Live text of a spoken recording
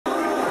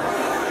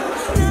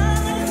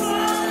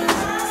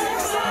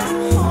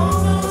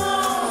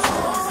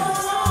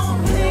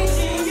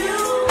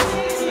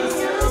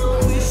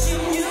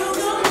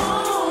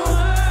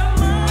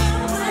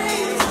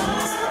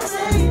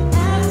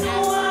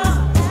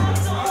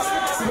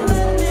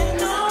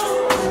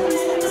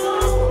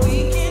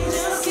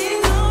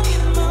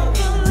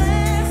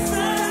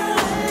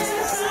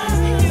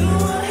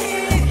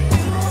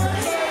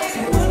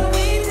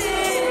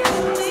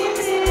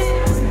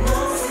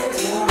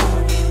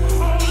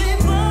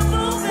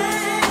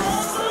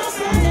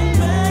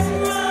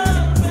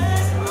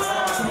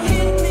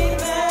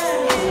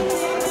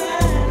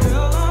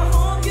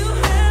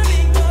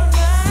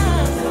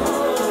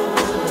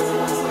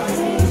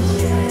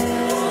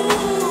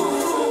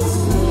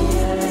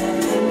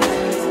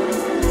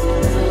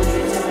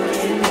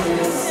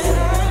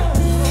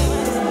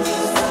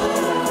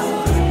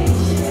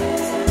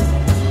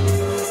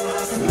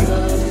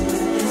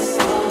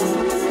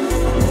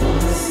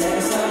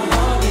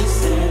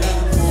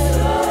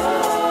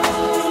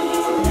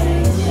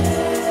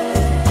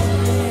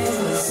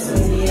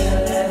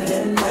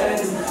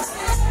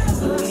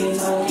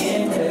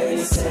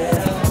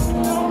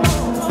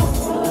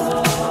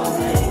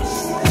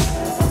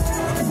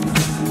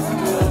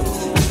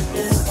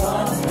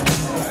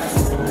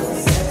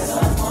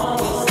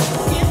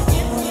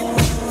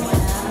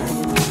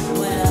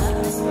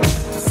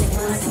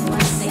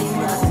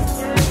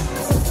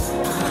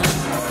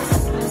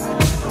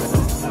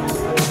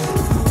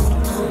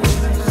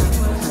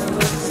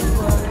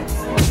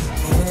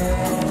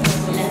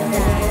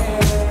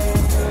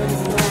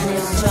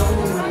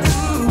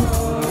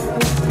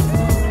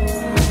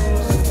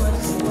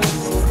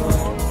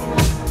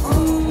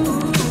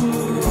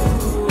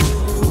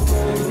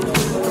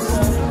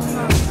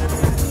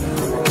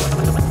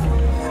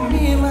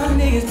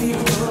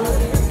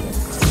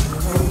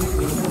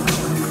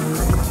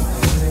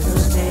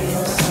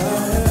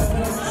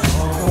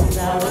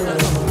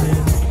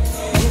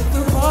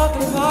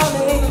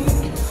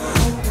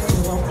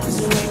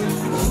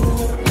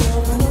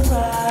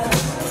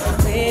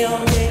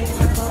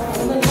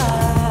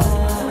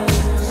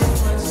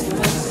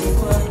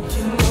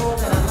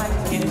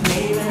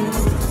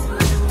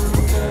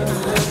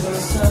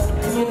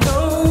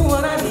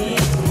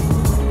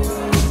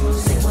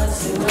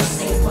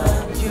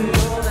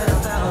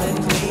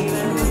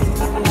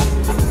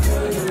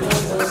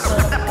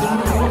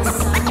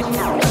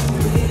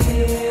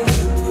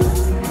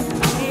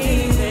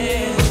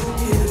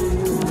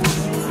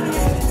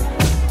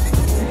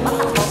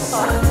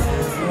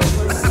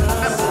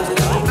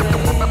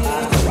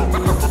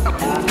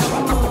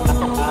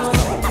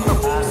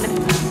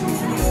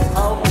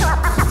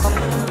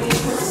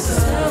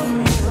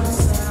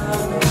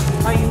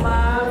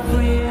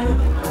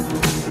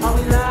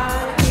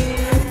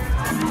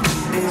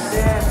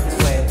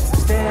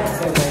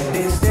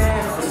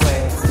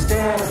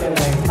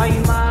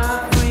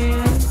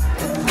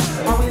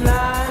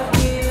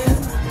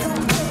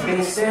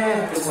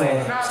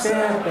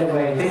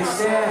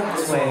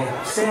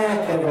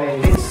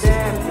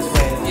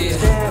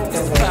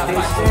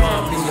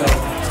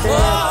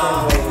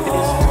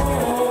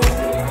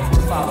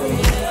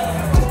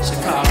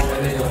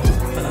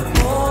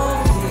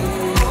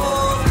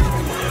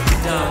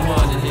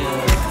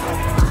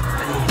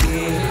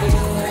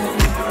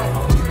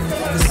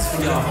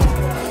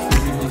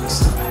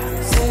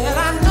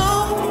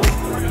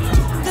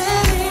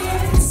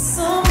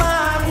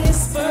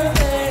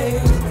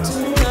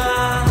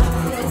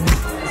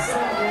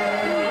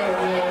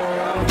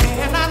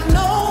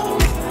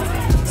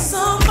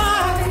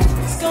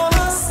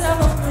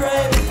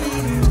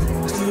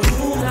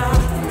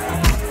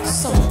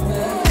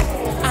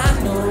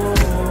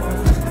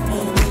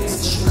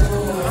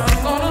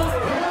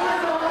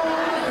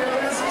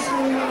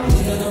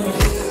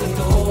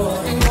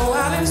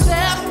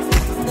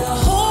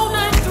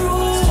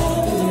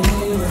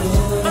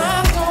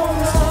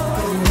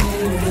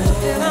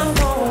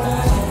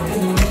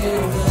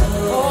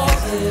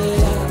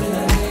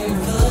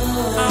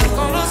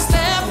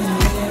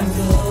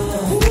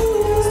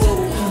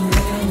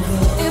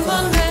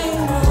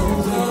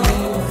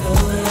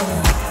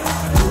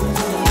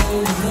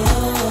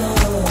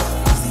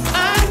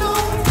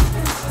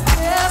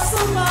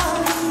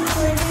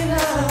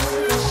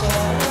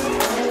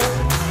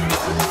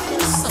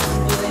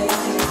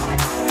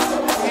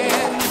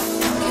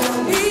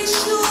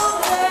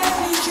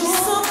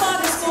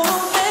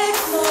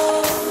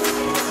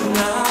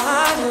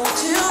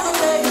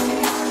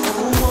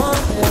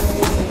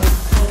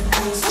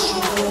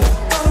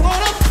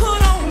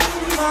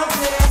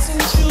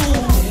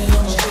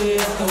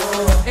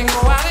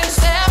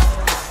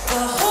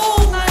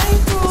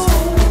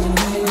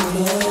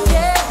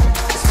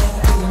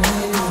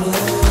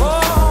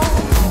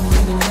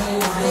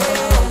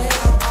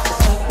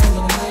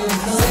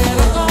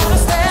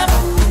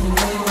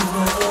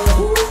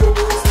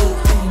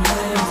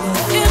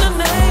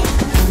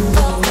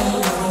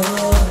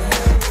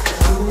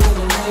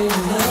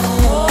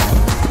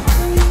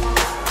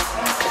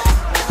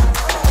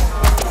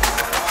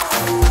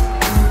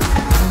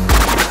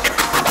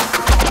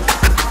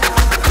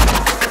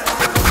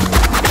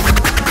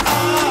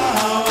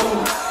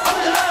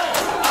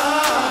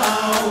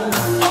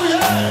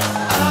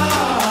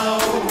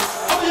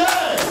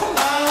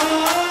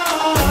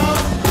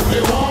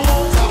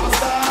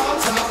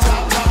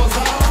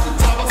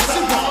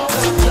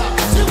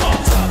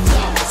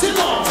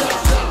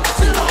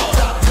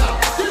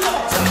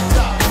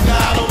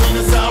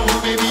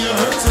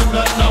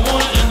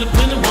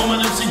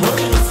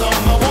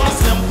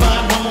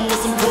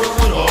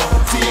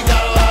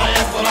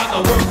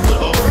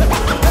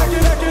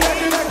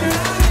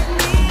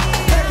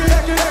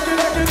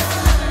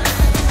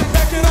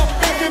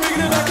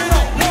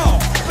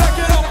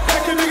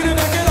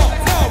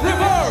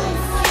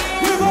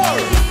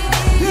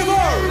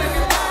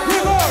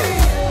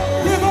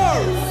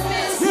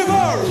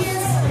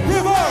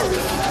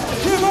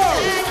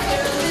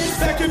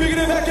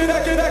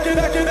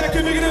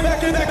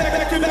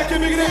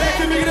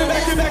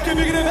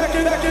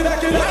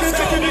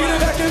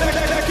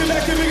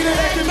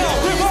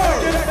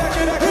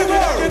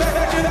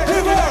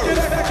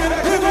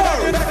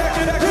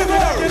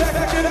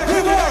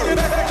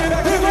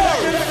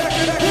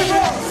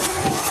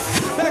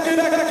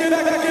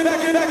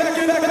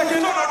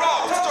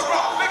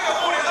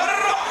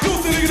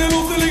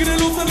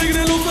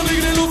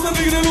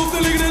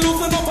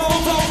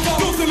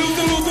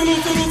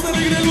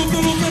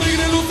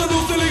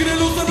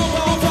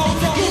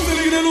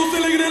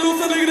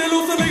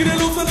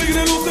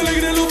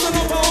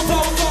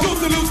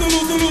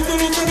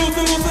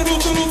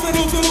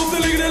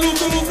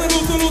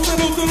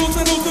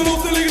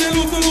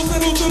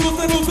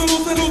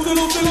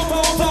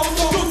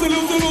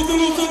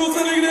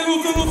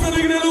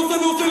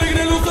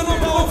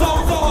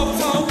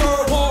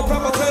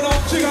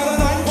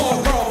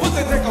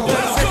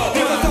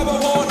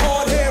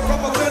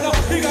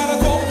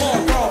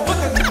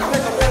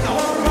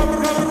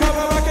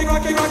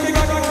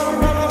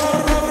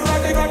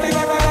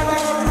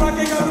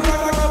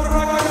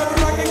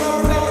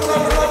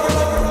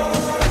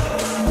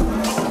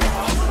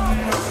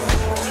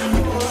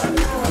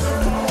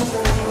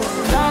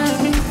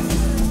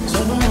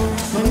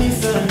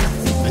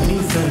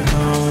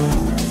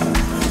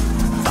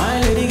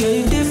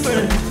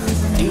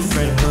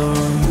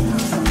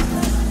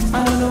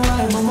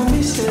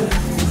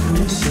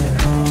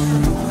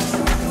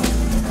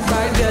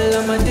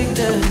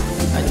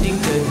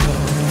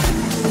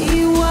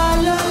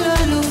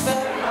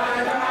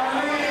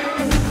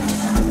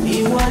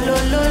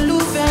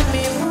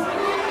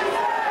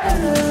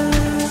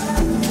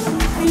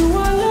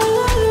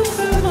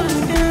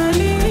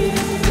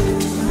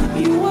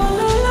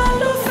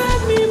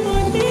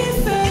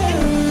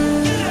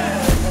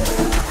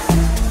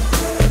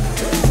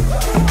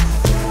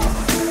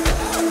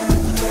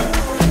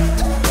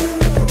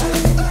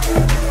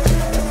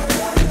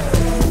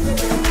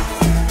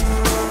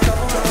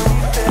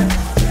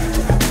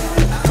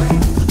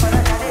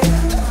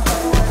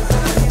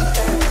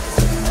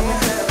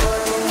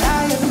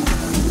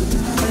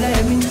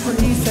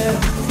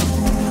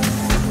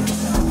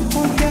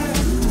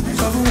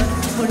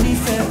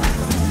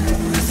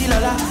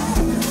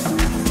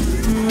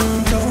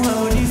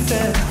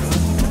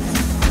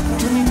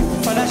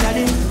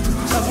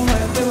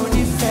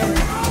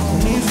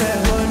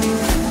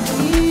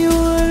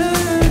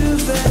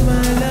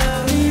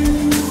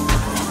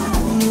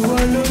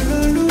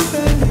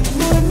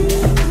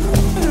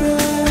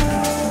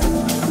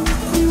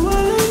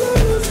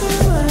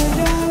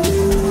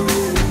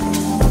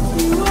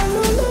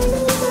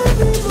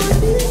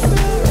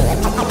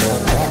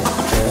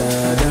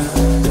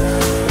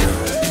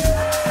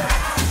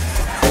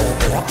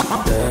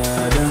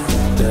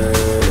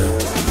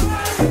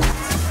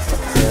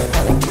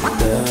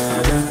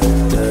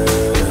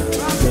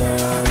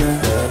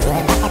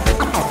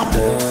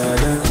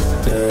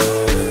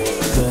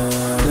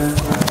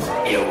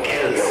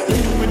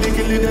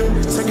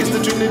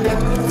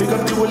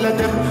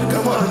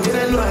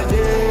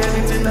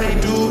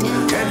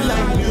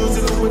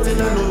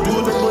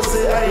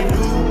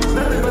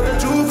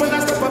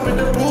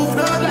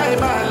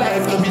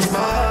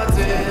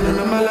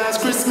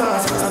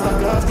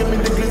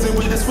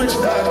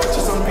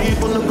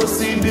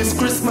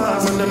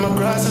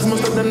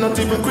and not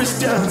even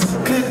Christians.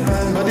 Click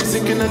man, body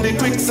sinking in the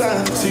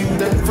quicksand. See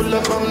them full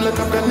of bomb like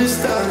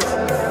Afghanistan.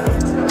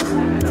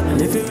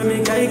 And if you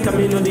make I come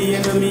in on the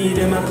enemy,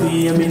 them a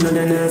play, I mean no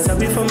they're not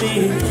sorry for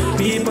me.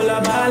 People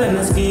are ball and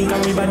a skin,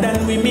 come me bad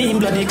than we mean.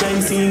 Bloody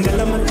crime scene,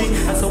 calamity.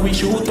 That's how we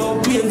shoot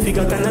up, we ain't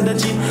figure Canada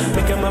cheap.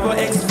 Make them have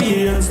a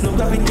experience, no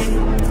gravity.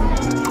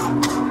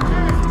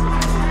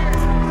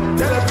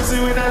 Tell a pussy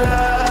we not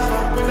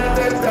laugh, we not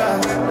dead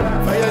dog.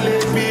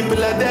 Violate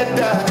people are dead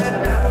dog.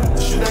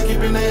 Shoulda keep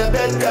in your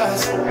bed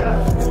cause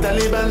the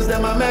Taliban's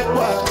them a make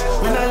walk.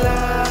 We not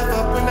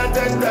laugh, we not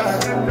dead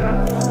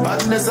dog.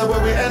 Madness is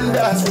where we end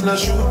us. We not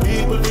shoot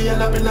people, we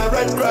end up in a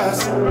red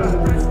grass.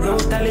 No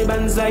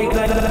Taliban's like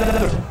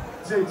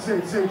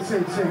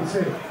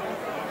Say.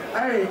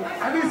 Hey,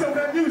 I need some of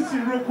that new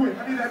shit real quick.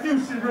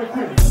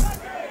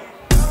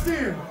 Lock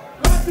in.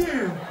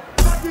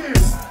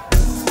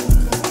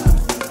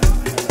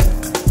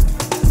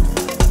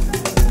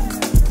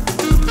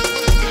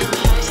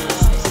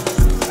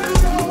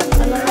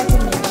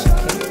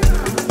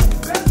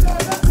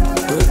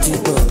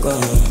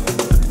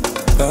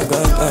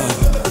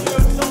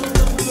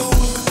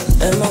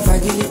 Emma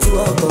fragility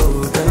wọ́pọ̀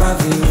kẹ́ má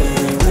fi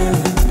wéwé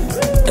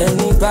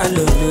ẹni bá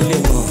lò ló lè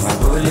mọ̀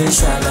àbó lè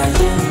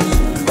ṣàlàyé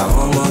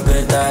báwọn ọmọ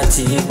bẹ́tà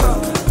ti pọ̀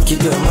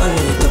kíbi ọmọ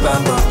mi tó bá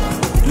bọ̀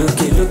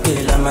lókè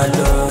la máa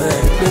lọ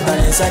ẹ̀ pé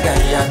balẹ̀ ságà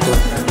yàtọ̀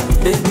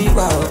bébí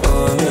wà ọ̀pọ̀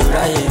mi ò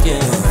ráyè kí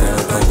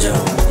èèyàn kan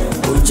jẹun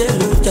kò jẹ́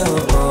ló jẹ́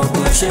ọ̀pọ̀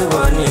kò ṣe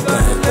wọ nípa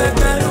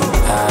ẹgbẹ̀rún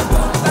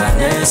àgbà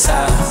Vanessa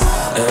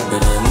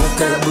ẹgbẹ̀rún mú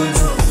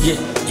kẹ́gbójú yé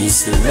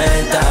ìsìn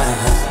mẹ́ta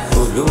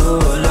olówó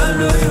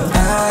ọlọ́lọ́yọ̀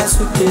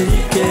aṣọ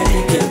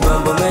kéríkéríké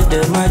bọ̀m̀bọ̀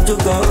mẹ́tẹ̀ máa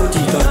jókòó ó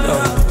di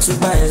dandan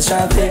super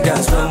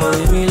extravagance lọmọ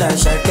èmi là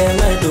ṣàkẹ́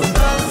mẹ́dọ̀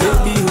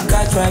baby you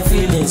catch my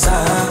feelings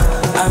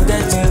I'm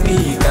getting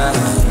weak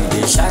you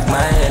dey shock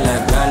my head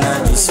like Ghana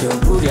this your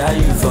booty how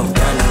you from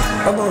Ghana.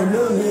 ọmọ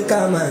olómi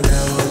ká máa nà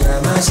ọ̀yà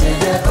má ṣe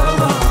jẹ́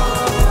kọ́mọ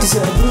this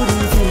your booty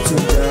fit to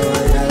jọ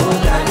ọ̀yà ó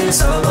dáadé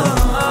sọ́mọ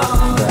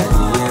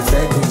ìgbàdí yẹn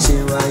fẹ́ kí n ṣe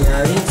wáyà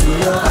into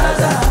your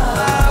bàtà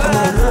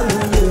ọmọ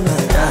olómi lè má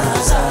dá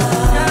àṣà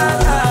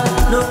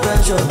no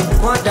pressure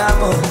wọ́n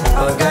dábọ̀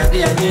ọ̀gá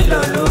díẹ̀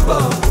nílò ló bọ̀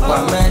wọ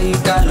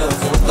Amẹ́ríkà lọ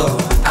fún tọ̀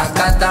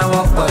akátá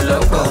wọn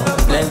pọ̀lọ́pọ̀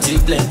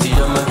plenty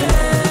ọmọdé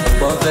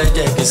wọ́n fẹ́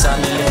jẹ́ kí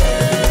sanilẹ̀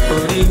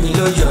orí mi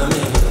ló yọ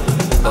mí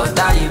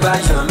ọ̀tá yìí bá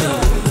yọ mí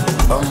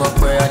ọmọ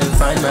pé I dey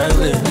find my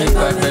way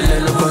nípa ìpẹ́lẹ́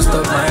ló kọ́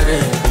stop my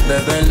rain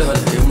bẹ́ẹ̀ lọ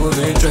lè mú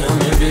mi train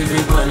mi bíbí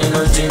gan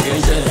nínú jíǹkì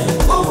jẹ́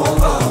owó ń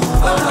bọ̀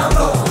ọ̀nà ń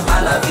bọ̀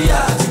àlàáfíà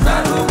àti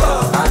gbádùn bọ̀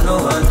àánú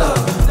wọn tọ̀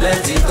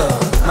lẹ́tì tọ̀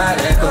má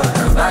rẹ́kọ̀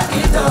bá kì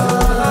í tọ̀.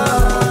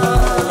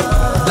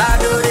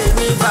 ládùúrè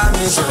mi bá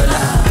mi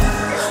ṣọlá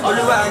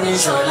olúwa ní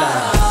ṣọlá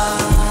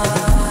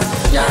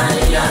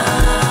yáyá.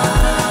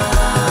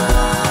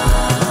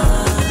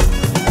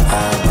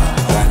 àgbà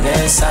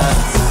Vanessa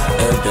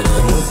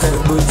ẹ̀bẹ̀rẹ̀ mú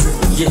kẹ́gbójú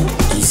yé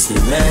ìsìn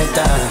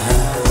mẹ́ta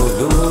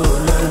olówó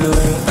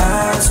olóyún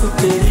aṣọ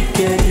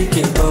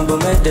kéríkéríké bọ̀m̀bọ̀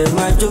mẹ́tẹ̀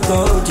máa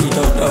jókòó ó di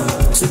dandan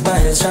super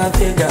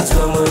extravagance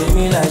lọmọ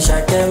èmi là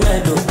ṣàkẹ́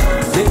mẹ́dọ̀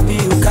baby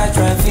you catch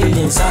my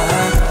feelings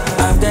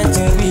I'm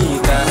getting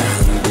weak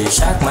you dey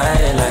shock my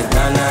head like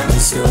Ghana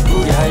this your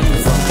booty how you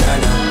from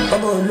Ghana.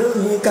 ọmọ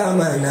olómi ká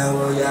máa nà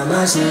ọ̀yà má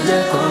ṣe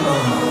jẹ́ kọ́mọ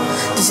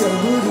this your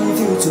booty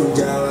fit to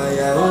jà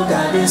wáyà ó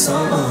dáadé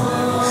sọ́mọ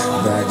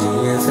ìbàdí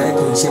yẹn fẹ́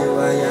kí n ṣe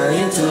wáyà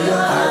into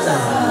your bàtà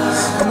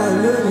ọmọ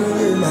olómi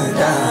lè má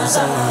dá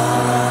àṣà.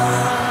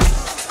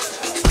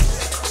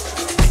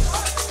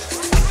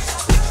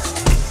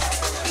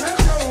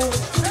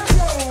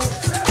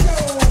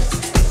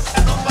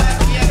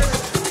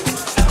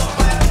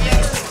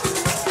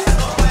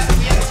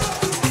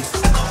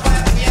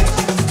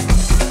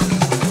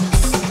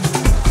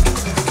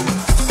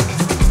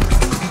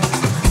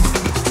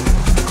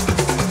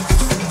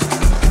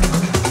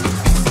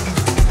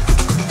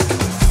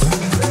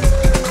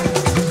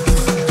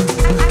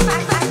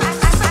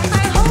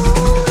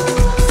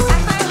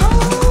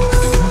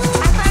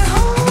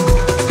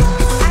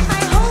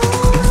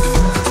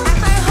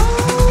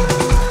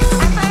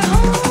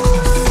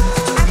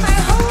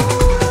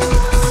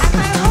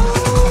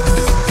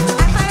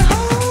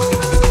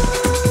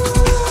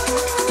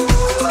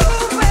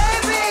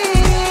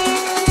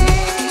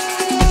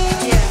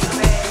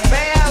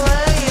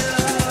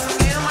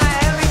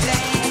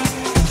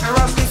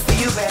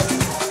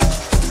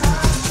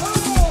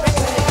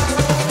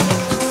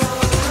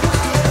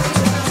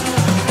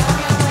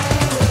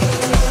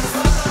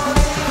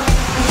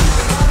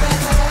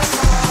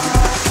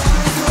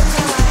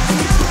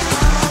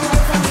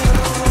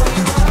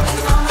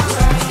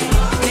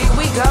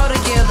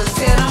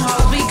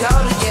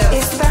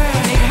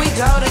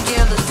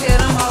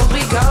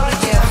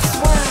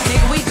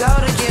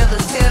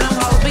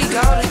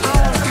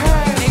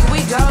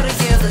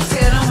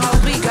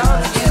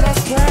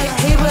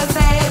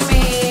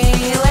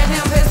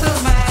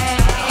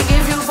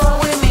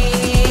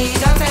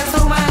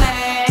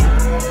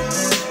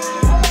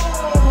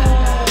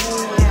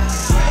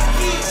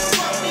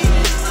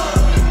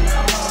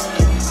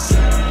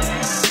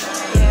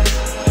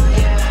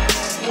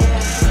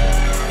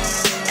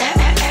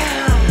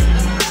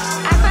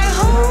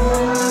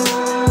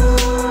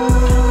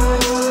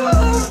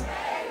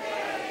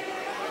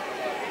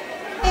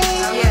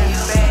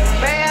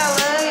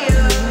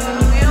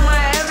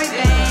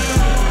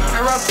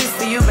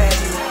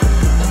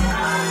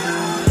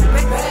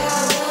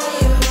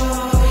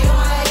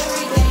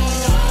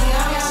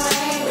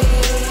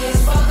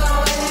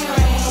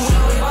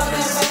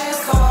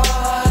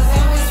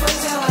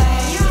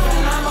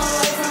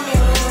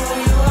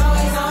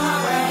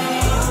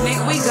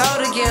 we go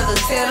together.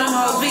 Tell them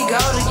hoes we go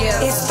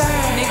together.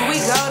 Nigga, we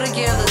go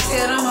together.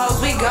 Tell them hoes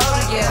we go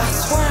together.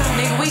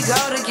 Nigga, we go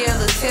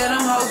together. Tell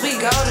them hoes we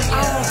go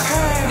together.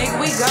 Nigga,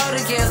 we go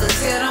together.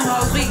 Tell them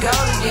hoes we go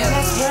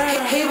together.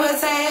 He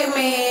protect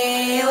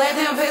me. Let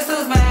them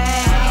pistols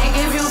bang.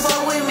 If you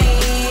fuck with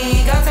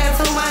me, go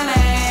tattoo my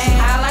name.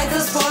 I like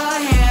to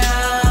spoil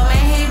him,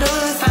 and he do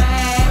the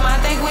same. I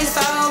think we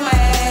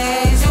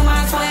soulmates. You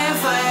my twin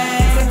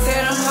flame.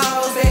 Tell them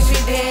hoes that she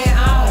dead.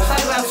 I don't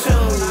play about you.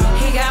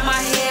 He got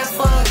my head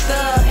fucked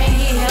up, and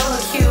he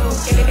hella cute.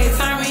 It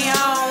turn me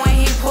on when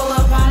he pull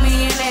up on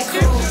me in that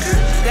coupe.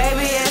 They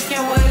be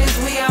asking what is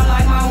we. I'm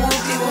like my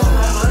whoopty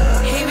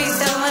whoop. He be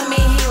telling me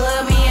he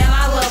love me, and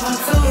I love him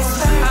too.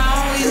 I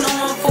only knew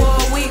him for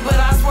a week, but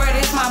I swear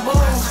this my boo.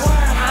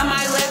 I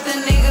might let the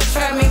nigga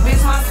trap me,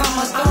 bitch, my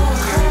summer through.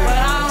 But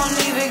I don't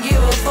even give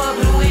a fuck,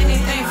 do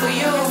anything for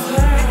you.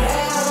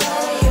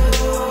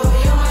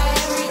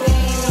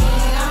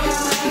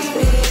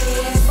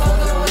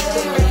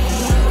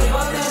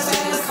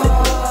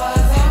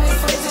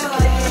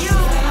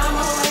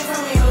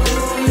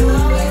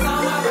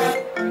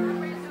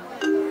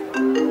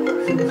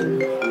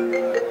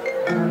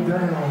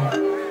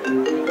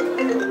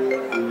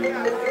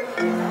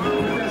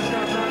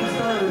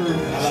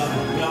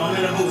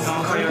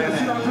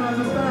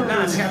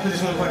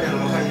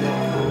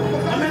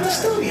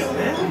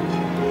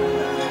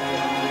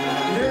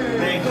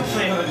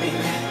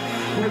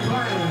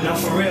 No,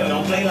 for real,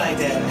 don't play like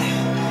that. I'm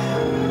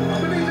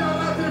gonna need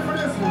y'all out there for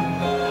this one.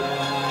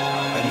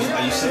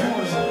 Are you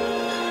serious?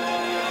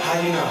 How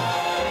you know?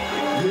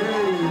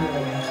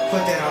 Yeah.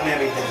 Put that on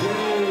everything.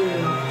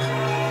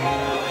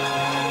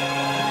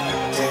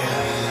 Damn.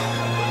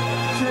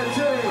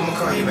 I'ma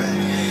call you back.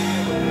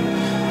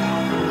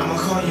 I'ma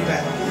call you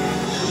back.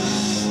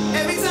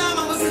 Every time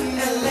I was in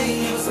LA,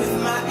 I was with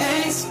my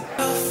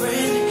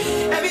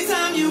ex-girlfriend. Every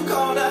time you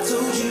called, I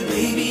told you,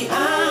 baby,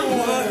 I'm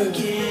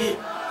working.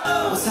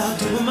 What's out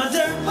doing my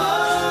dirt?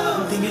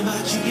 I'm thinking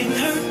about you getting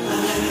hurt.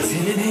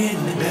 Hand in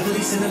hand in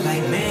Beverly Center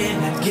like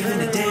man, not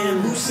giving a damn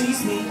who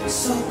sees me.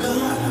 So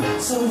gone,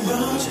 so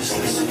wrong. Just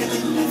like I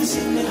think never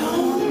sitting at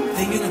home.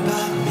 Thinking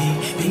about me,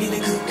 being the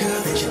good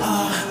girl that you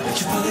are. But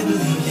you probably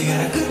believe you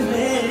got a good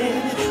man.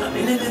 I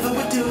mean, I never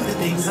would do the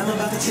things I'm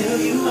about to tell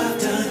you I've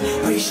done.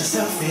 Brace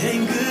yourself, it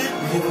ain't good.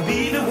 It would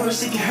be the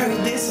worst if you heard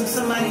this from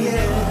somebody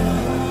else.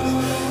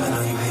 I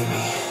know you hate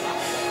me.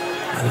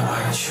 I know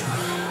I hurt you.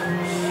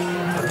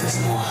 But there's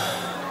more.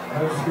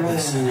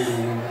 Listen.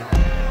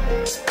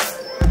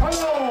 Hold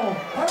on.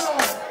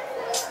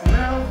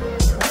 Left,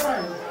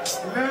 right.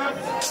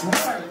 Left,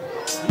 right.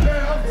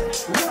 Left,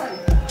 right.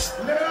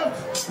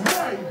 Left,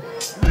 right.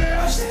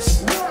 Left,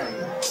 right.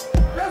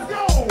 Let's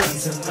go.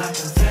 These are my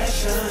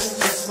confessions.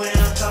 Just when I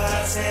thought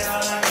I said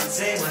all I can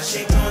say, my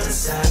chick on the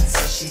side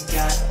said she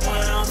got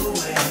one on the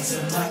way. These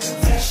are my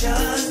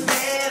confessions.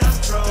 Man, I'm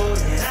thrown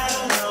and I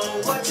don't know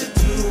what to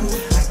do.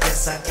 I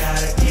guess I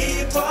gotta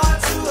keep part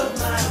two of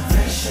my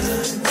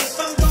confessions. If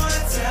I'm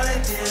gonna tell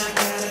it, then I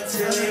gotta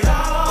tell it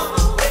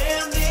all.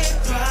 Damn, it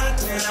cried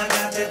when I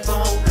got that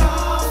phone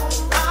call.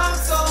 I'm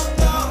so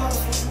low,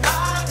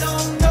 I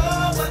don't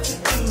know what to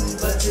do,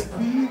 but to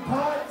Be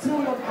part two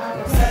of my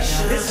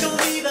confessions. It's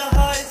gonna be the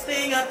hardest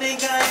thing I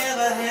think I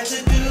ever had to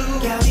do.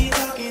 Got me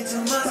talking to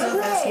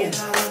myself, asking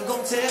how I'm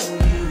gonna tell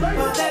you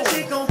about that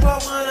chick on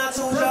part one. I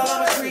told y'all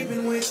I was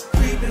creeping with.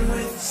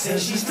 Said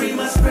she's 3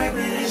 months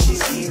pregnant and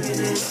she's keeping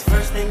it.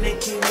 First thing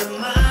that came to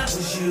mind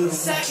was you.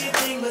 Second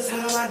thing was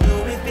how I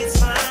know if it's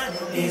fine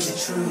and is it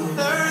true.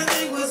 Third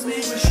thing was me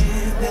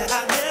wishing that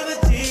I never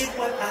did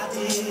what I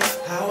did.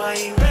 How I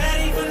ain't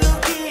ready for no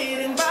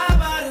kid and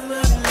bye-bye to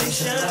my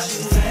relationship.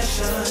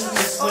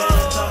 Just when I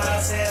thought I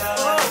said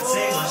all I could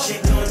say, my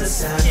chick on the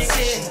side said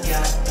she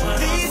got one.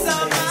 These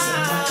are my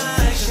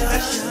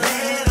confessions.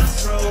 Man, I'm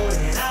thrown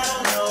and I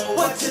don't know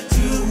what to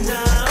do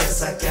now. Guess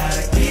I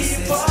gotta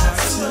keep part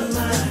two of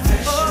my confessions.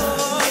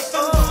 If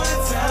I'm gonna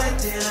tell it,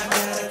 then I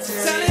gotta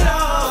tell it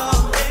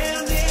all.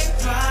 Damn, it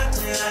cried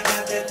when I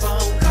got that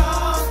phone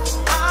call.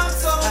 I'm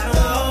so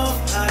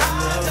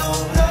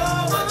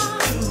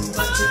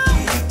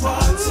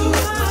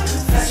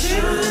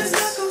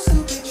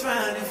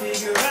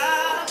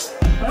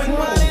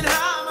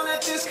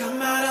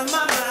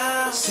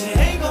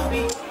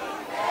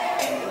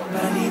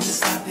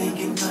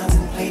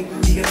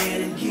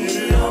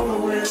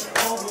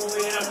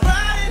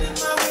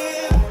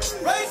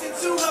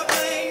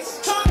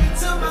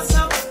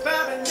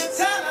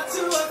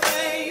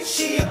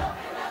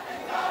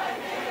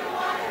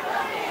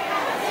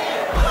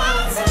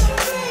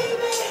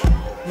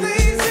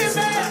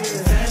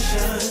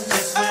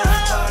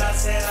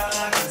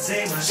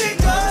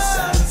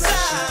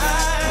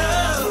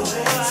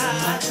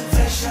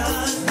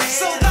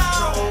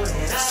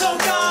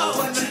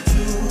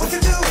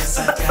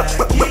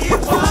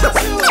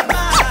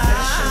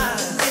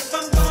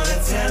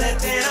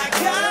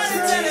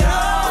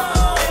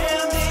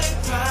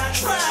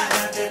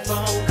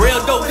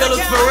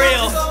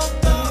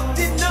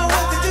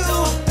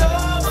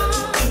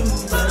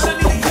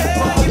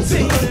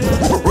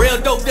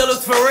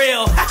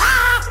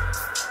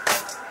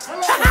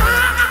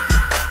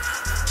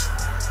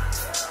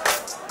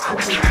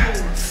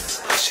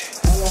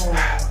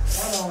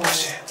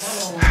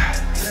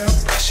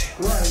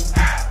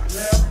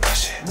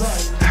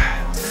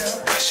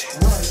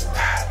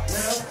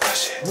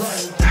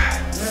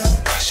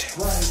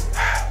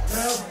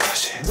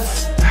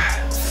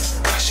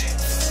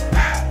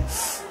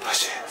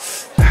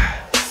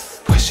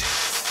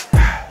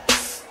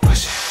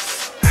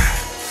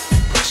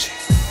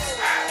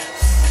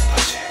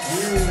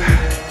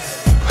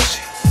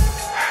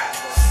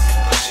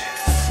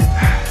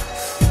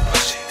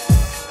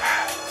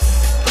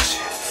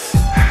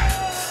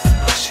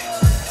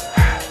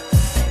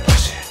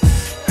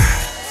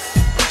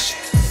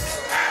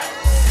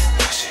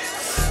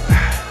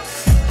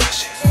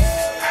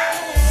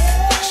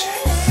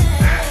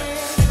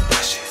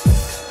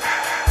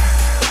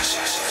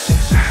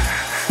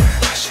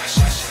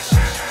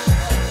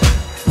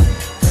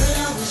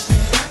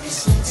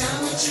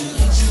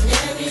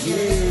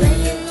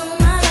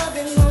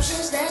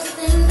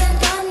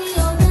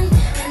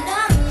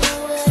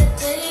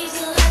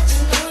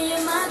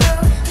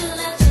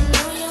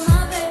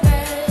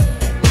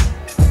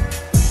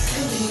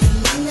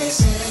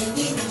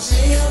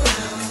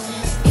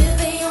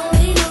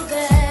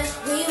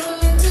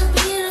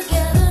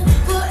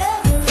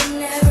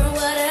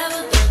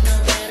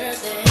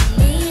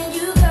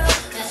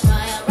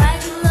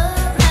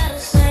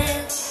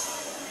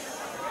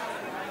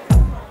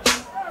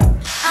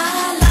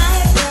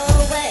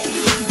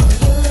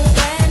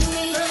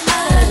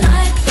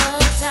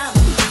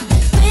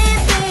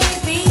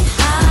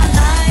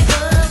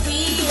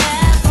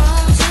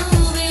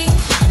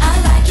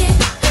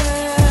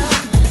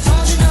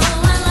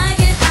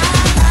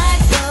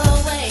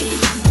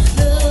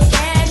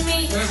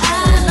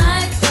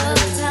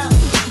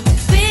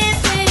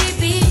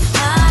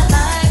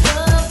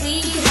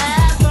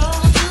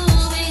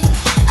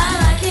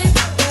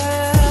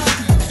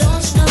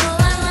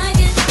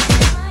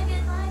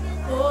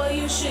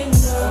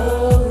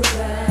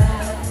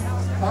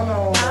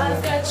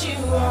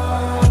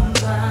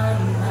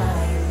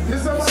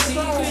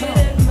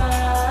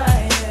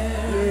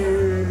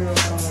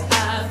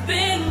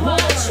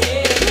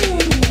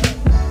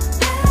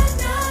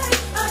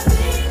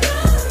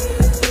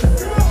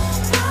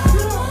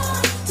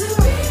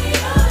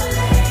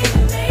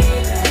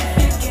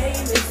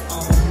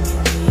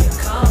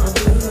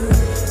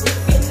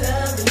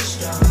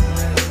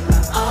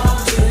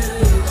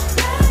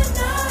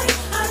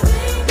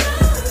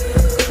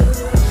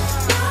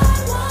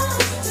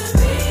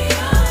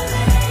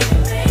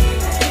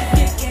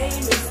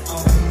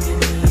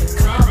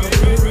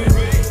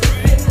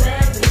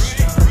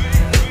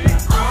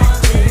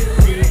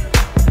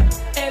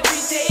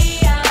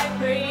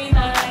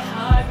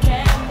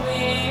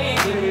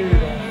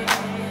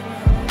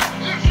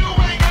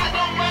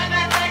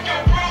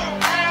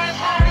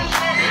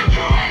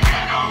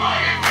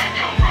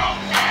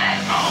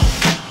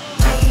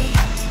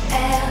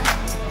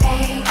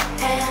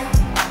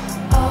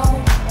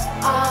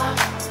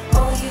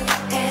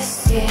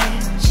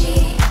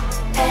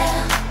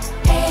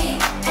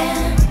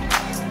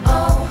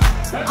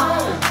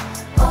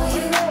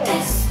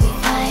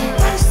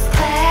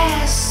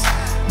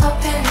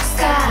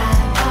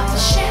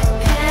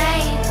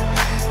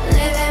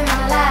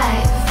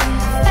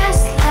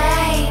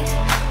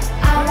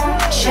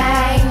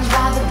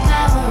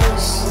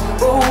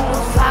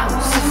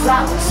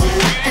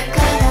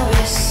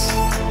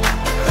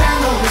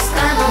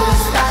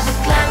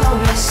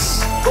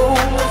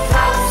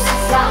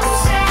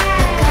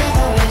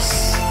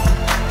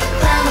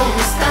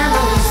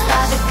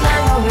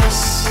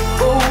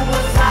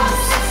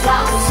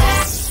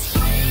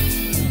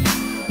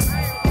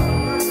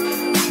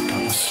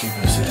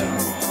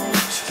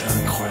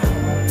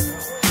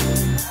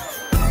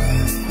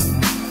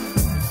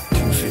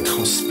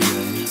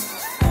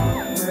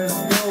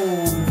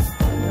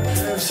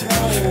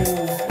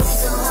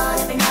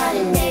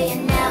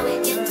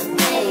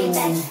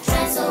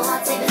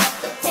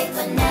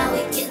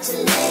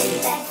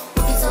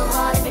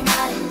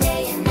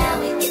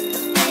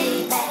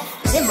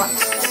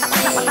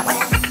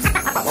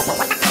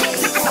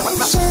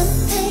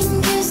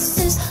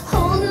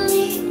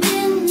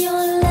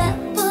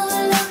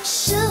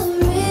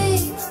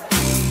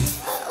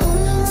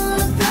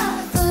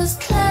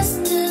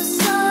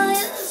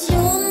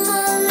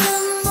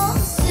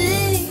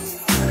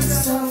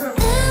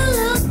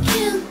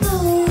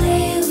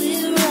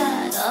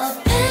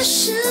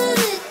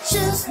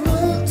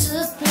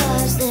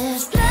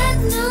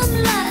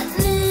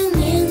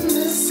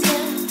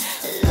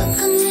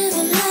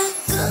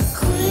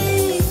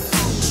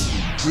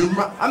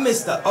I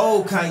miss the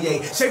old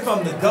Kanye, straight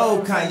from the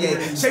gold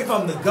Kanye, straight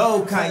from the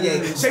gold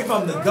Kanye, straight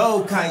from the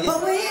gold Kanye. Yeah,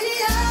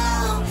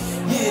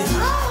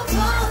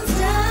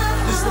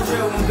 this the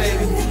real one,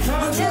 baby.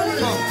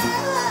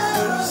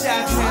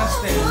 Chi-town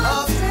stand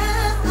up.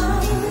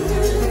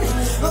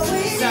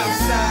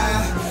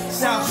 Southside,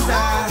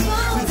 Southside,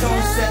 we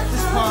gon' set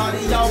this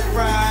party off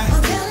right.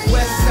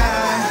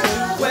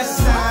 Westside,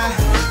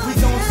 Westside.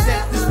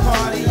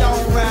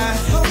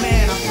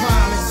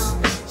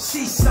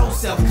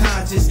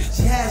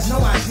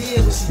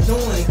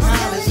 doing in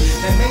college.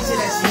 That major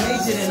that she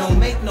majored in don't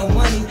make no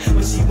money,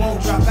 but she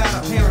won't drop out.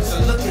 Her parents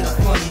are looking at her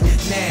funny.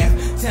 Now,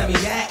 tell me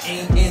that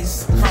ain't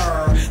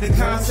insecure. The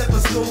concept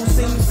of school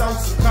seems so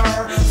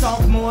secure.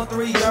 Sophomore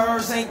 3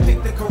 years, ain't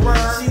picked a career.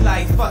 She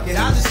like, fuck it,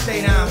 I'll just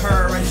stay down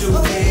her and do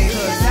it.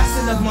 Cause that's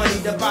enough money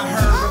to buy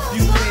her a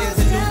few pairs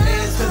and new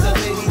pairs. Cause her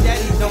baby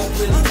daddy don't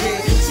really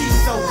care. She's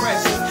so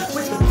precious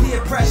with the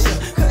peer pressure.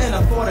 Couldn't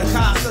afford a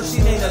car, so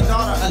she named her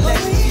daughter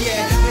Alexis. She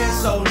had hair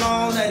so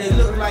long that it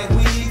looked like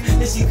weave.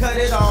 Then she cut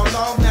it all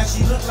off, now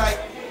she look like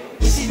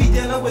she be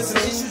dealing with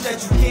some issues that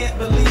you can't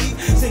believe.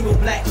 Single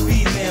black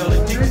female,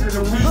 addicted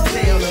to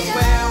retail as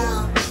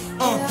well.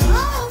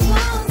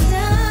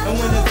 And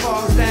when it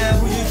falls down,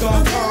 who you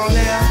gonna call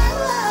now?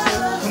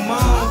 Come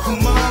on,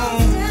 come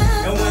on.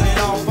 And when it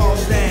all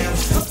falls down,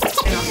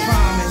 and I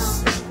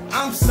promise,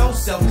 I'm so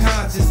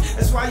self-conscious.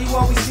 That's why you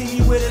always see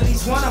me with at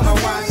least one of my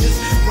watches.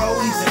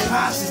 Rollies and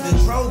Porsches that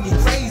drove me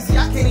crazy.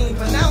 I can't even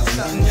pronounce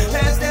nothing.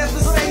 Pass that for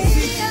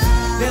Stacy.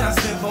 Then I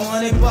spent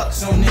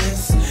 $400 on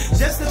this,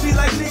 just to be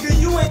like, nigga,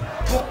 you ain't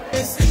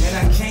this. And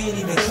I can't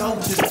even go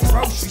to the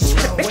grocery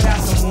store without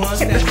someone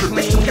that's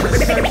clean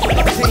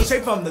and a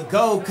straight from the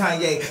gold,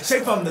 Kanye.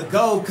 Straight from the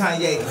gold,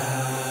 Kanye.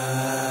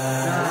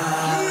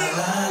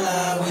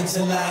 Wait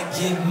till I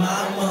get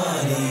my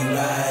money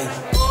right.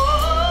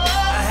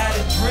 I had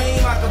a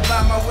dream I could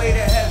buy my way to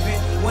heaven.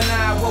 When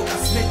I awoke, I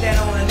spent that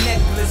on a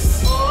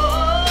necklace.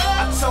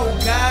 I told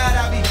God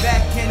I'll be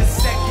back in a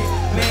second.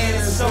 Man,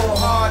 it's so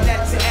hard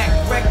not to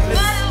act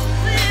reckless.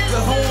 To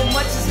whom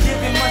much is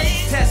given, much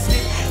is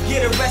tested.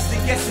 Get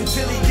arrested, guess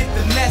until he get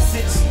the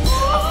message.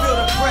 I feel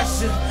the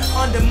pressure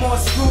under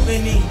more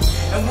scrutiny.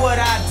 And what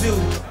I do?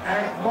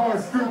 Act more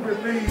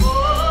stupidly.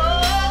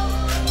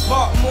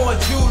 Bought more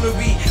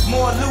jewelry,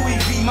 more Louis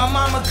V. My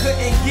mama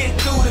couldn't get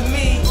through to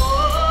me.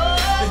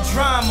 The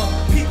drama,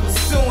 people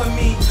suing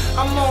me.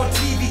 I'm on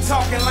TV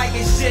talking like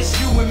it's just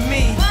you and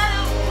me.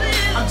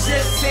 I'm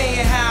just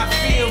saying how I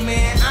feel,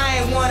 man. I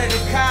ain't one of the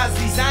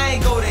Cosby's, I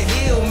ain't go to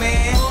Hill,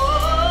 man.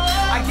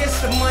 I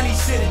guess the money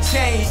should've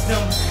changed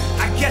them.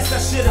 I guess I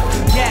should've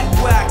forgot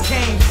where I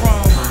came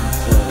from.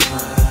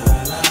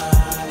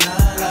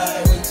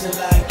 Wait till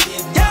I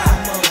get my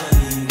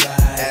money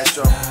right.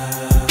 Astro.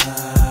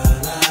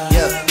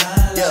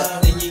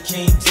 Yeah. Then you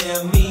can't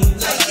tell me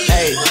like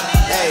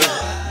Hey.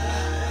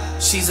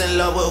 She's in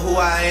love with who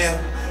I am.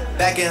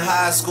 Back in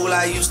high school,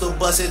 I used to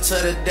bust it to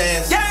the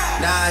dance.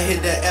 Now I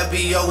hit the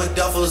FBO with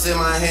duffels in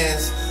my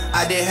hands.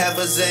 I did have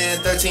a Zan,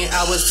 13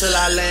 hours till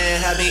I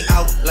land. Had me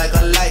out like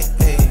a light,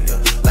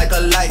 ayy, like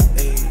a light,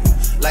 ayy,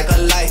 like a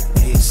light,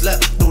 ayy.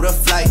 Slept through the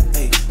flight,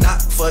 ayy,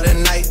 not for the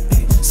night,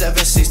 ayy.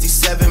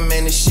 767,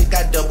 man, this shit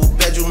got double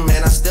bedroom,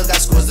 man. I still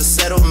got scores to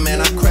settle, man.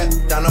 I crept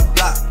down the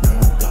block,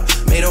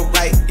 made a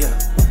right, yeah.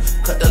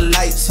 Cut the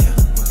lights, yeah.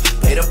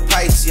 Pay the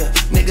price, yeah.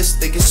 Niggas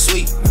think it's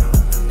sweet,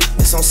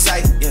 it's on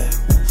sight, yeah.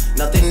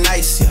 Nothing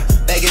nice, yeah.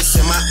 Vegas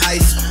in my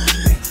ice,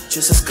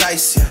 Jesus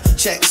Christ, yeah.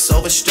 Checks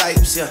over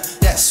stripes, yeah.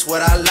 That's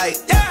what I like,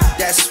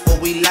 that's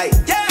what we like.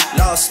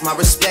 Lost my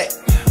respect,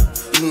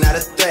 you not a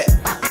threat.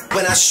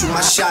 When I shoot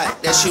my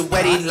shot, that shit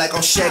wetty like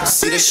on Shaq.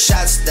 See the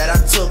shots that I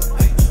took,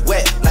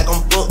 wet like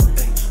on Book,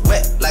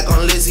 wet like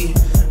on Lizzie.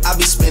 I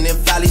be spinning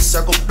valley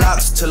circle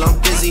blocks till I'm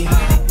busy.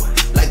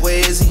 Like where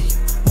is he?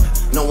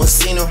 No one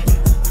seen him.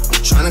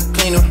 I'm tryna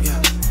clean him,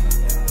 yeah.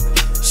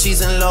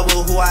 She's in love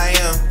with who I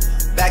am.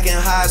 Back in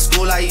high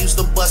school, I used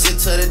to bust it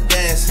to the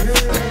dance.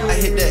 I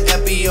hit the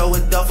FBO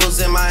with duffels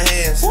in my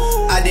hands.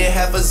 I did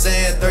half a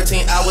Zan,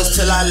 13 hours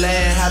till I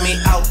land. Had me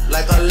out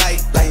like a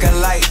light, like a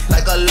light,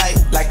 like a light,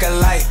 like a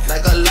light,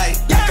 like a light,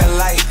 like a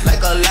light,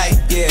 like a light.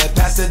 Yeah,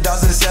 Pastor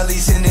Dawson sell, he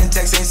sending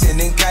texts, ain't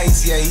sending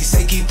kites. Yeah, he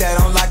say keep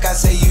that on like I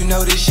say, you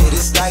know this shit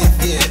is tight.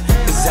 Yeah,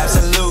 it's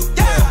absolute.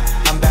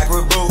 Yeah, I'm back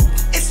with Boo.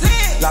 It's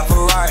lit. La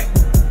Ferrari.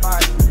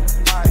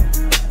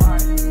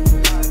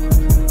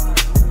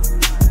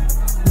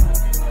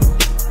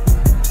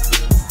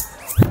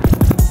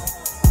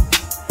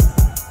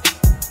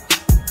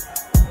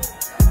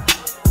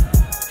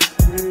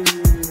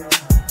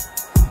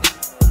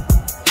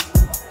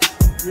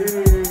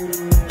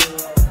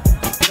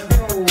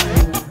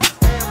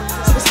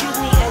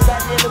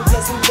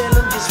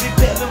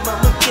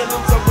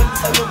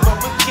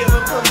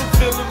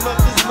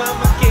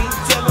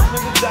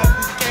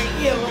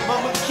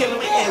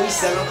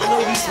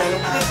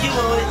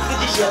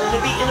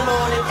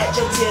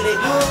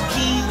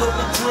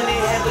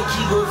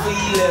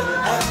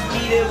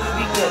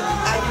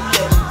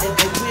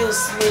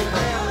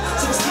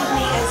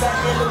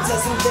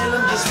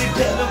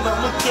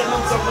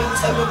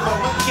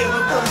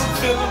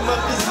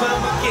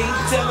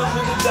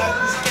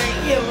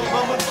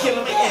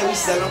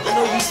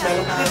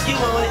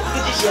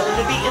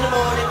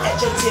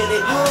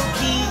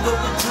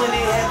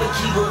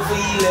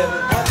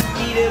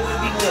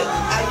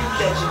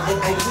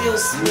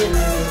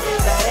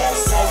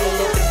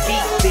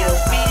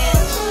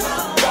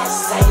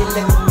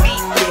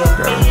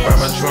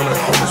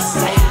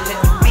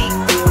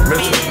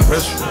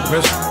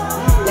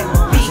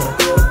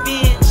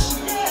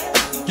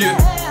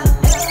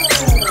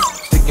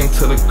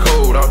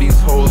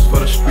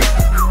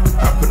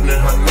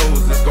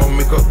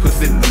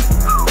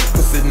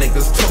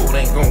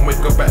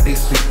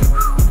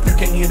 You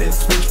can't hear that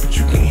switch, but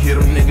you can hear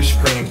them niggas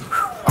scream.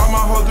 All my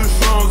hoes do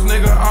shrooms,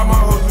 nigga, all my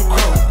hoes do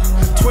coke.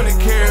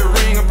 20-carat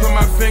ring, I put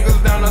my fingers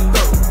down her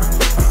throat.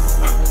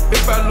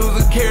 If I lose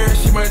a carat,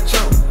 she might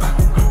choke.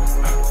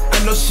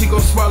 I know she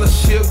gon' swallow,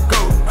 she'll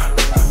go.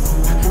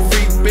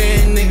 Freak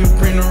band, nigga,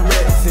 bring the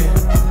rats in.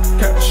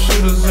 Got the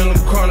shooters in the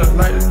corner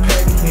like the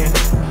pack in.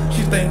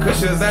 She think cause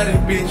she's out of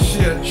bitch, she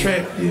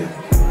attractive.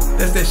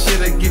 That's that shit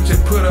that get you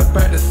put up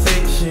at the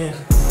section.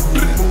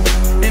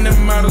 And the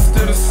model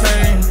still the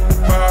same.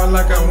 Ball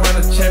like I won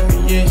a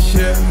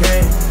championship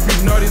game.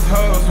 You know these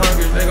hoes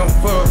hungry, they gon'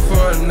 fuck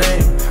for a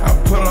name. I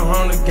put her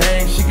on the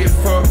gang, she get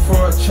fucked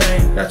for a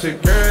chain. Got your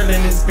girl in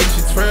this bitch,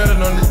 she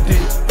twirling on the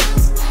dick.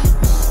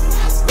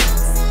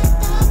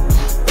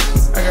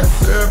 I got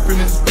syrup in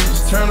this bitch,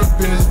 turn up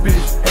in this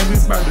bitch.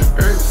 Everybody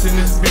earths in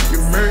this bitch,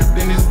 get murked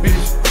in this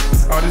bitch.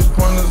 All these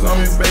pointers on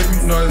me, baby,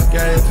 you know it's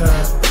game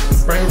time.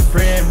 Bring a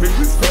friend, bitch,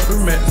 we fuck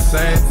them at the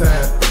same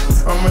time.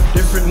 I'm a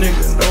different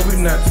nigga, no, we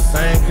not the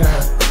same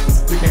kind.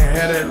 We can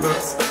have that look,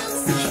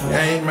 bitch, you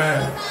ain't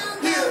mine.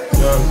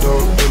 Young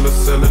dope dealer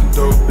selling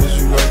dope, is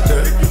you like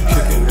that?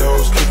 Kicking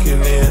doors,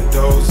 kicking in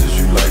doors, is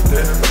you like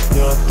that?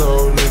 Young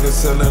throw nigga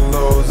selling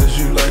lows, is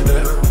you like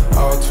that?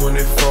 All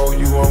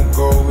 24, you won't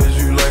go, is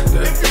you like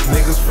that?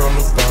 Niggas from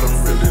the bottom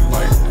really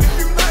like that.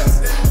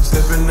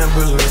 Stepping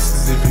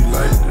ambulances if you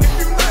like that.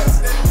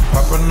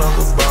 Pop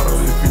another bottle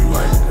if you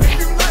like that.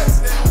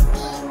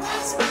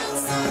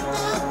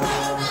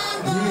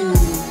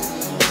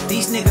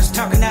 These niggas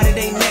talking out of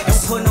their neck,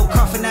 don't put no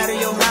coffin out of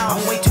your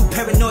mouth. I'm way too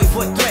paranoid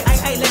for a threat.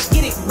 Hey, let's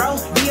get it, bro.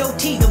 DOT,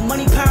 the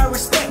money, power,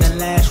 respect. The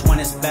last one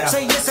is better.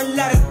 Say yes, a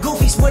lot of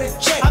goofies with a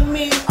check. I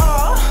mean,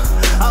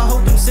 I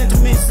hope them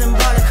sentiments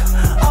symbolic.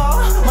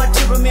 My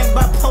temperament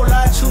bipolar,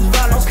 I choose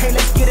violence. Okay,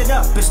 let's get it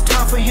up. It's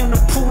time for him to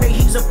prove that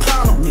he's a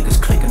problem.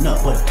 Niggas clicking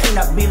up, but it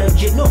cannot be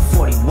legit. No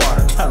 40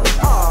 water, tell him.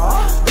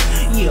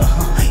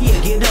 Yeah,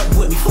 get up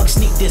with me. Fuck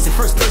sneak this and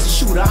first person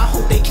shooter. I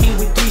hope they came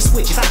with 3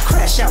 switches. I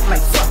crash out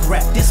like fuck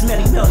rap. This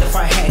Melly Mel if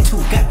I had to.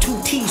 Got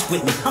 2 T's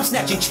with me. I'm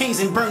snatching chains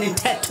and burning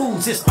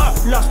tattoos. It's up.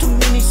 Lost too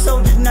many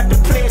soldiers not to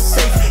play it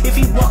safe. If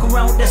he walk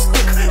around with that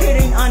stick,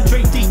 it ain't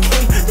Andre 3K.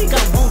 Think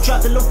I won't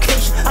drop the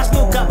location. I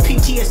still got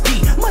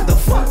PTSD.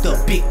 Motherfuck the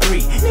big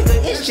 3.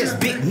 Nigga, it's just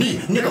big me.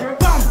 Nigga,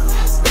 bum.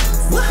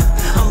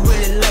 I'm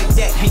really like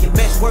that. And your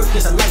best work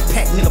is a light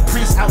pack. Nigga,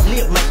 Prince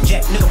outlived Mike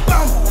Jack. Nigga,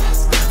 bum.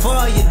 For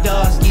all your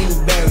dogs getting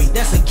buried,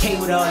 that's a K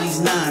with all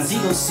these nines.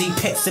 You gon' see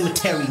Pet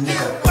Cemetery,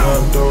 nigga.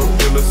 Young dope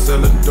dealer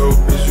selling dope,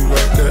 is you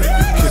like that?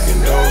 Kicking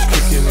doors,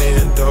 kicking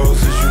in doors,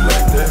 is you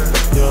like that?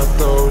 Young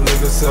throw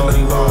nigga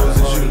selling lows,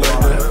 is you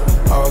like that?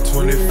 All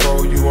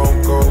 24, you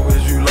won't go,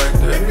 is you like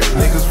that?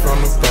 Niggas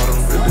from the bottom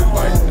really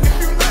like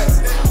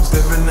that.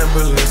 Stepping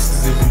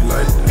ambulances if you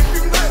like that.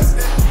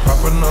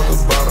 Pop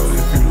another bottle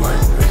if you like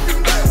that.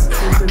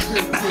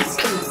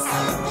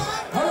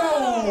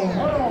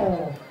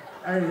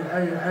 Hey,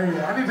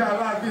 I need y'all to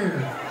lock in.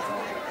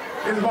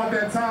 It's about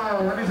that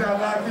time. I need y'all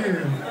to lock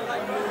in.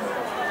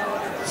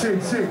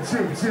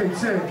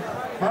 Check.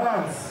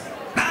 Balance.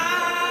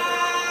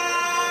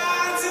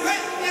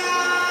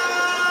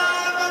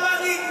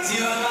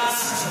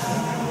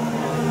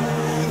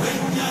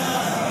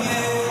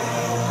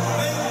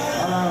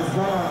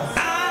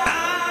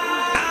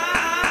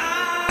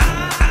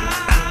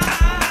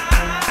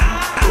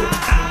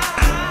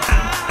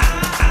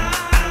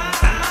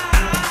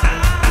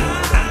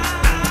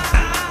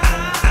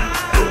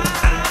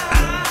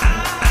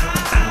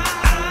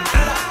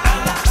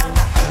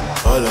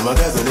 All of my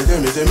guys on the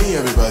tell me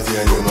everybody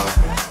anymore.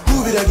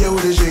 Who be that girl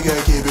with the shake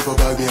and keep it for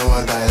bag me and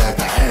one tie like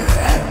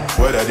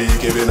that? Whether the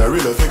UK been a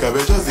real or fake, I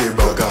bet just say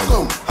back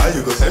come. How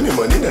you go send me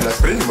money, then I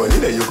spread the money,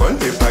 then you can't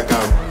take back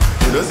am.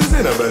 You know, see,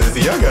 say, but it's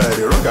the young guy,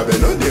 the rock, I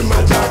bet no day my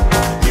job.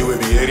 You will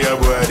be area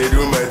boy, they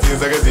do my things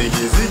like a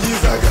ziggy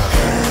saga.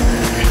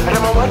 I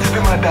don't know what to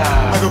do, my dad.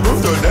 I go prove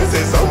to them,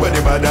 say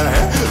somebody bad,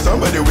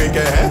 somebody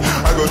wicked,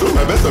 I go do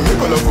my best to make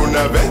all of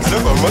una vex.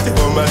 Look on multi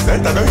for my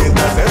set, I don't hit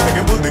that sense. I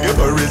can put together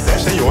for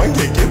recession, you want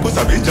cake, put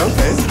a big jump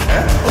fence.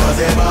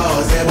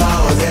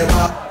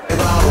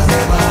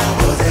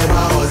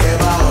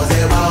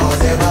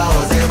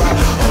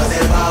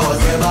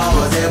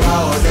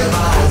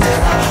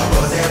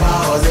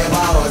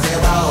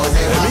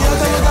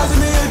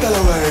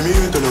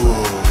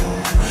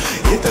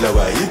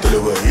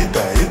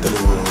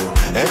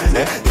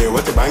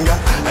 What a banger,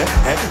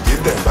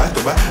 give them back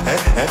to back,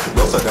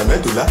 lots of them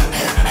medulla.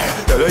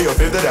 Tell her your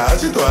favorite, I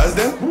ask you to ask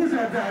them. Who's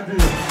that daddy?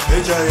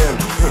 H.I.M.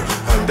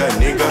 I'm that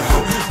nigga,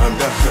 I'm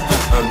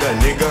that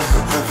nigga,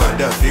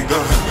 that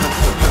figure.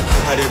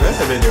 I the best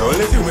of it, the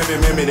only thing with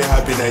me they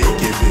happy na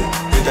EKB.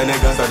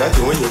 Internet gas are that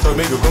thing when you talk,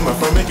 make you come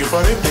from, make you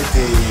for repeat.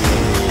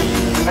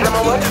 I don't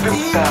know what to do.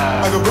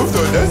 I go prove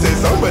to them, say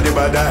somebody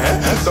bad,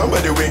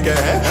 somebody wicked,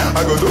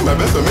 I go do my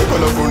best to make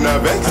all of una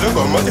vex. Look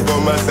on multi for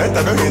my set,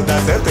 I don't hit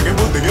that set. Take a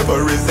put together for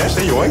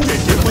recession, you want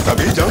cake, put a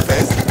big jump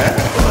fence.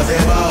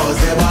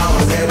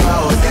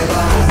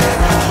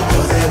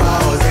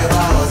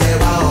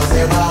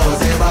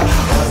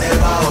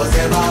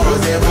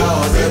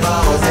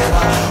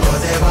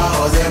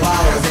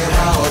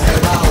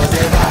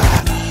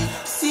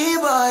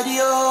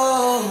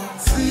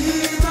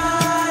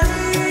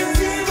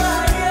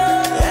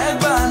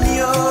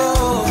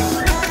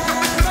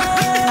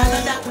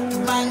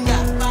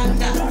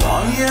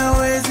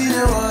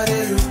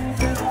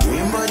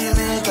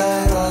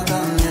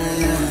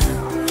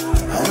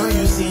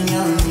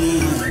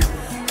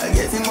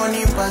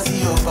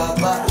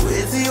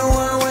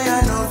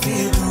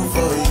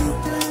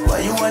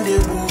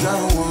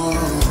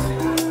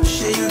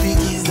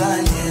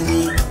 and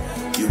me.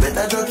 You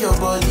better drop your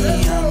body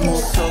and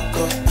move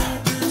sucker.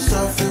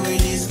 Suffer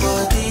with this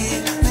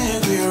body,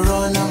 make we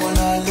run, I'm on a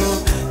low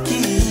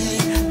key.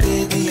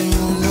 Baby,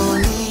 you know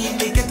me.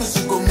 They get us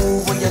to go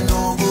move where you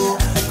know go.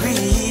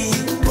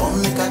 Breathe,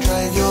 come make a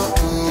drive your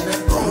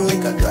come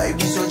make a drive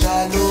this your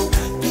jalo.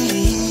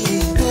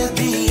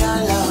 Baby,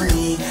 allow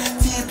me.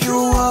 Tip you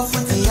off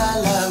with the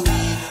alawi.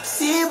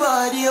 See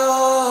body,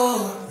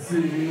 oh.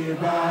 See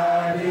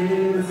body,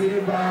 see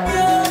body.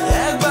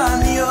 Yeah,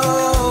 body, oh.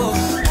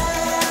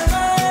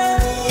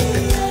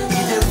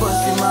 DJ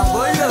busting my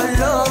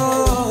bololo.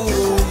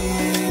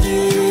 DJ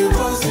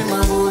busting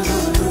my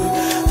bololo.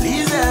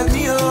 Please help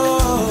me, oh.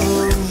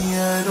 Me, I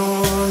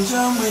don't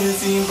jump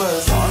waiting, but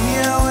some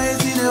here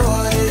waiting the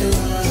water.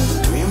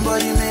 Green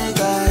body make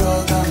I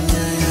rock,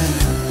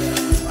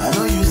 yeah. I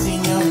know you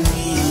seen your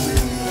me.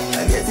 I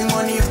get the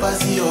money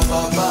pass your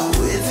papa.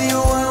 Waiting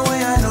you one way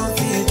I know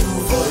feel do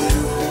for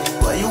you.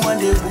 Why you want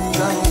the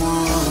booga?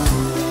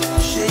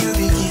 Share you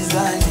be kiss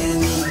and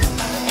me.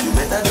 You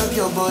better drop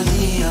your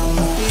body and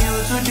move. You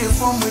to the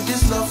form with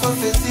this love for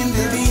 15,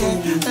 baby.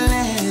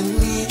 Let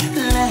me.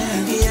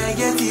 I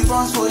get the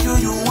bounce for you.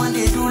 You want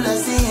the do la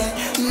say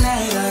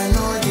night I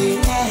know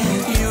the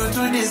end. You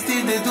to the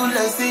still they do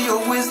la say your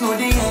waist no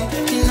the end.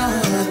 You know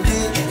the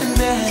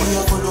bend. When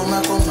you follow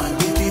my command,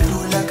 baby do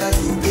like I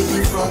do,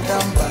 baby front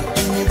and back.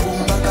 Give me boom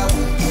back a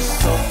boom.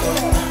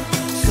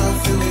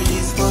 Suffer with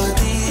this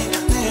body.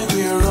 Make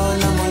we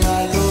run, I'm on a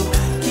low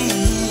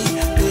key.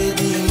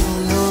 Baby, you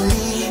know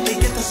me. They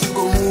get us to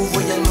go move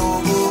where you know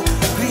go.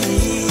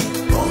 Breathe,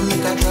 come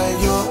make a drive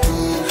your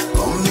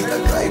come make a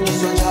drive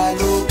this your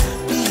jalo.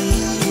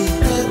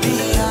 Baby,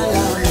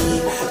 allow me.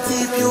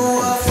 Tip you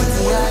off with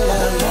the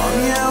alarm. Come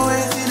here,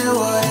 wait in the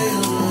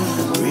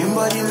water. Green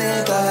body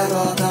make a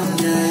rock,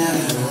 yeah.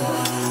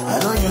 I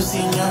know you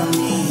seen your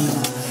me.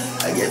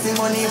 I get the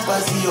money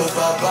pass your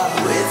papa.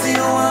 Wait till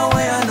you want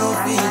where I know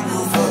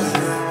people for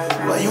you.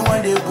 Why you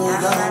want the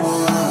booga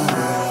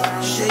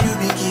one? Share you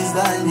be kiss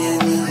down near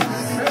me.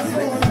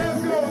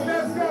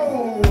 Let's go.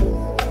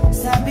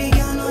 Sabi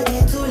girl no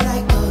dey too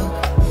like dog.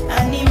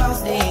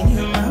 Animals dey in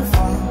human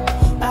form.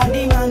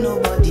 Body man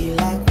nobody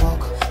like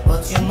walk,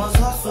 but you must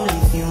hustle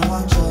if you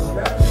want job.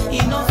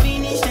 You no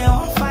finish they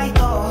won't fight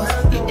us.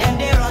 If them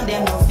they run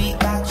them no fit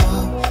catch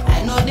up.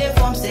 I know they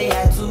form say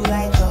I too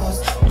righteous.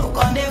 No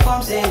con they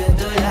form say you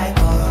do like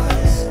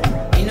us.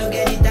 You no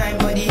get the time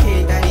for the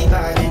hate and the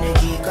bad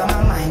energy. Come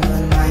my mind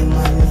on my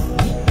money.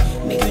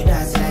 Make you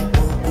dance like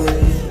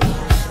broccoli.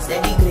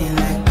 Steady green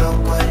like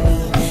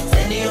broccoli.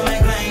 Steady on my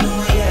grind, no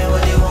yeah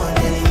what they want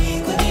telling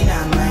me. Could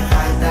deny my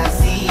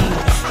fantasy.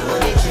 What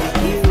they check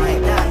if my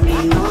dad be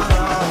no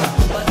wrong.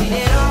 But it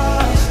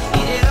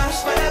rush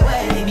for the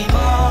way they be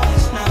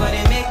much. Now what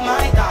they make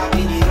my dad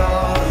be the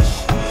rush.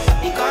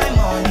 The kind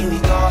money we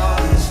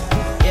touch.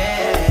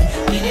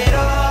 Yeah, it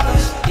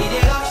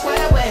rush for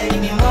the way they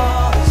be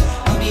much.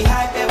 No be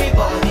hype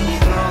everybody they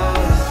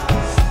trust.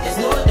 There's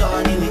no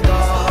done in the cause.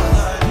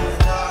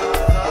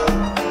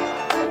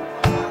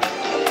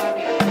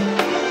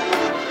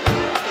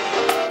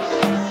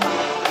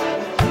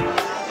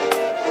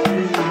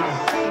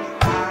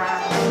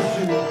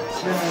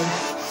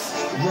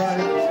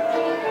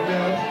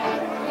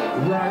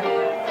 Right,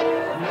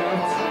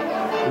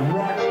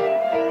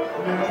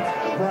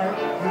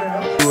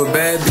 You a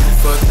bad bitch,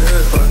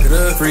 fuck it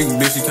up, freak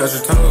bitch, she touch her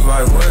toes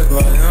like what?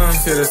 Like,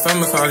 Said the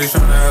summertime, she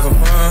tryna have some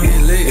fun.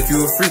 Get lit, if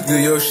you a freak, do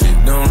your shit,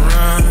 don't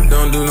run,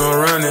 don't do no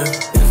running.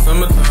 It's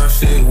summertime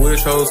shit,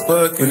 which hoes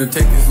fucking. Finna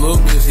take this little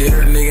bitch, yeah,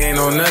 her nigga ain't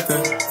on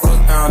nothing.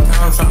 Fuck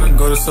downtown, tryna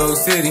go to Soul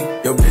City.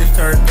 Your bitch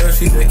turned up,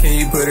 she said, can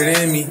you put it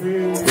in me?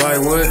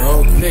 Like what?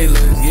 Okay,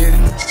 let's get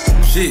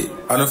it. Shit,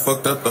 I done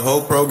fucked up the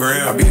whole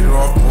program. I beat her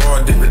off the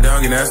wall, dip her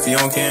down, get nasty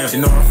on cam. She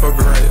know I fuck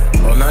her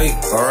right all night,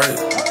 alright.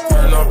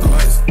 Turn off the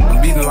lights,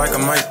 I'm beating like a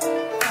mic.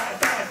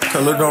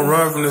 Tell her don't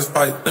run from this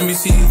pipe. Let me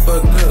see you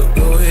fucked up,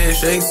 go ahead,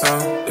 shake some.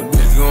 The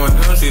bitch going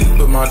down, she just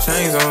put my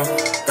chains on.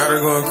 Got her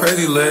going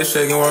crazy, legs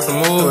shaking, watch her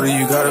move. Told her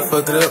you gotta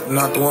fuck it up,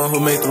 not the one who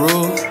make the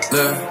rules.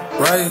 Left,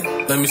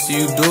 right, let me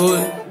see you do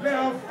it.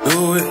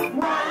 Do it,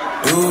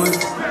 do it,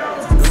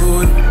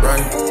 do it,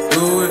 right,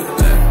 do it,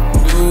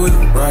 left, do it,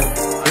 right,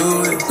 do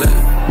it, left,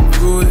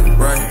 do it,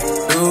 right,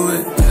 do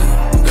it,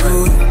 left,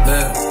 do it,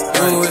 left,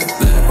 do it,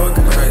 left, fuck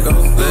it right, go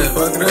left,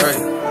 fuck it right,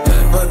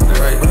 left, fuck it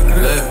right,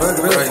 left, fuck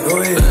it right, go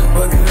ahead,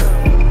 fuck it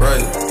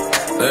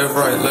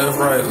up,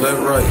 right,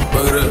 left, right,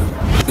 fuck it up.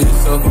 Bitch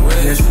so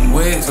wet, yeah she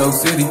wet, Soul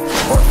City.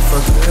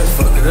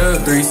 Fuck it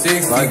up,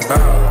 360 like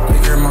bow. They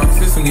hear my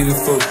system getting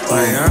fucked,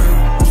 like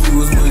She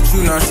was with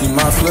you, now she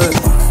my slut.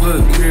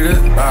 Beat it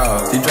up,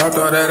 bow. She dropped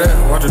all that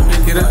up, watch her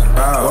pick it up,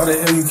 bow. Why the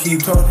hell you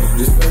keep talking?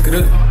 Just fuck it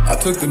up. I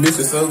took the bitch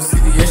to Soul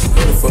City, yeah she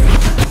go to fuck it.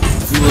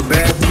 You a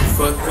bad bitch,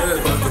 fuck it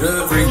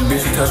up. Freak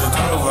bitch, she touch her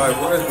toes like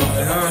what?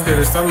 Hit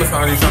the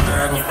summertime, you tryna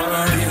have some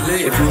fun. Get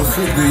lit. If you a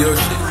freak, do your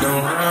shit,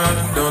 don't run,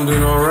 don't do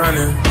no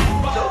running.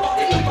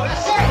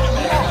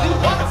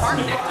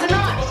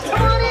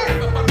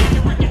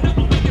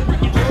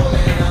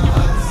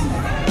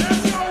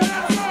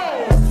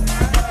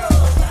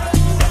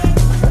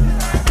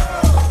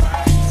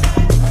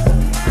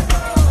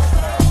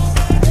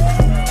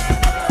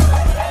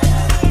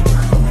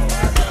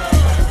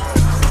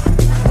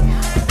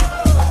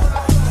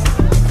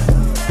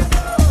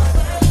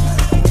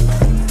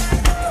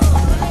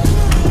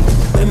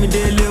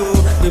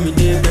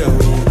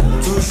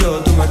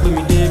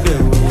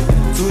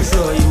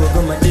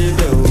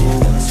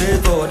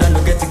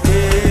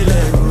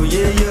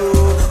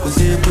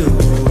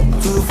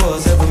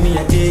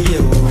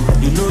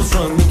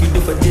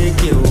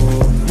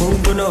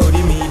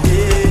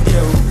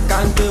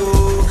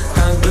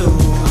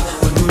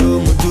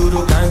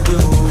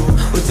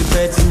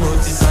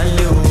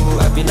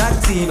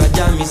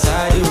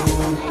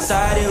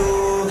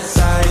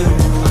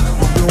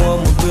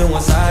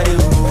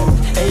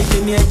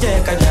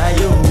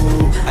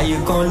 ayé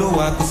kan ló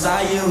wà kó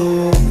sáyé o.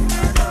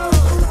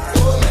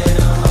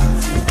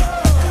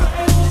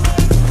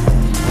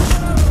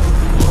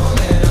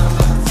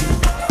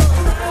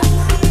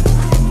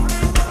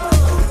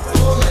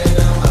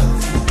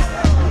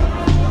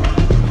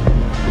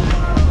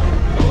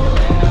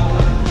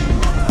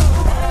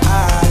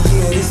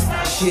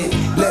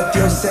 Left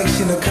your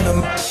section of kind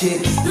of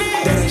shit.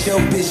 That ain't your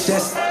bitch,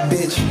 that's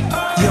bitch.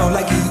 You don't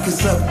like it, you can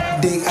suck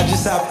dick. I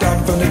just hopped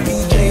off from the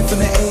PJ, from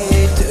the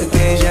edge to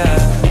occasion.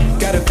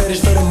 Got a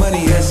fetish for the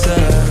money, yes sir.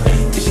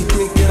 If she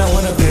thick, then I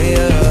wanna pay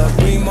her.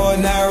 3 more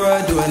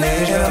Naira, do an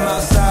edge. And I'm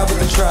outside with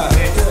the tribe.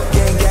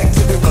 Gang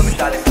to the beat.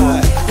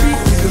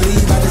 Please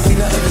believe I just see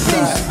the other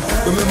side.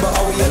 Remember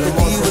all we had to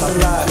be was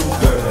alive.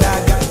 Now I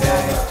got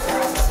that.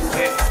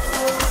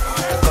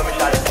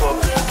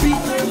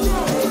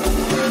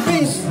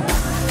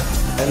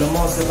 Elle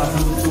mange pas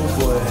tout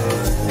pour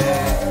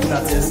une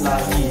Tesla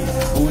qui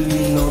roule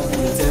une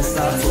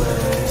Tesla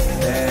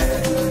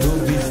no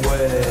beef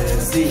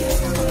see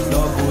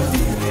no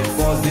body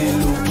for the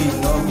looking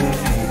no body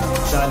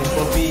Charlie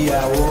Poppy I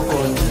walk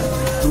on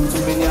too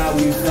many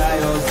we fly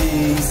on the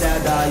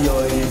sad yo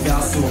if you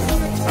so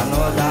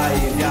another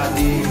if you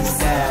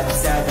sad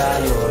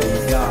yo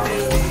if you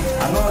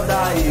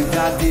another if you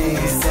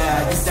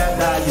sad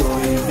yo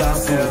if you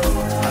so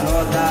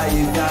another if you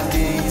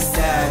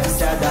sad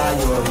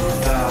yo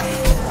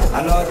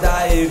another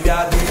if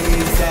you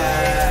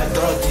sad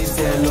don't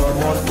sell on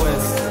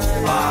Northwest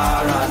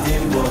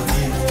paradise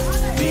body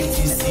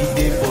BTC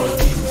dey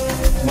body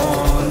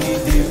money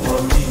dey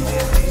body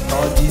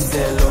all this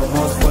sell on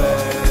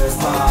Northwest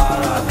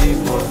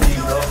paradise body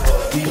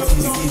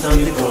BTC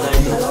dey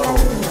body.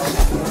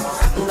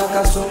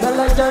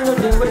 Nakasungala jano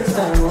de waste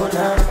time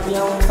ona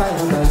ya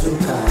umfanya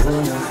bazuka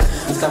ona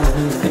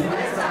ikamuni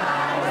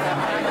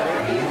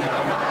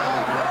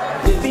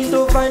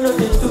don't find out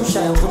the too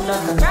shy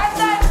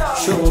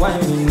show why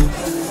me.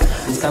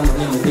 This time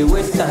when they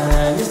waste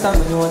time, this time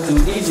when you want to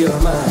ease your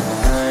mind.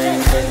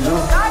 Hello,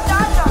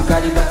 you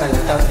carry back a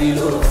lot of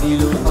filo.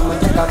 I'ma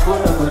take a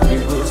phone and go to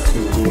ghost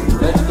you.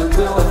 Let's go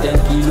pay what 10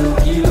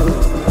 kilo.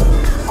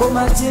 Come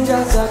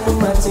matingas,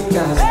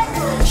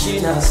 she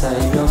nasa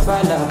in your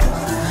father.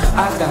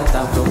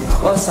 Agata from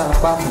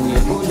Osapa,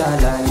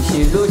 Ulala,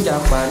 Nishilo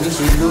Japa,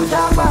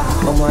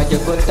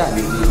 Omajekota,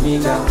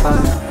 Migapa.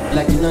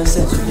 Like the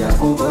nonsense we are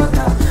go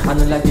butter. I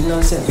know like the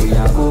nonsense we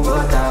are go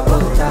butter.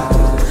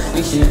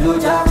 Nishilo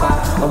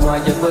Japa,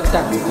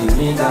 Omajekota,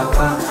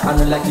 Migapa. I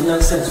know like the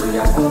nonsense we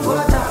are go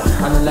butter.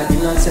 I know like the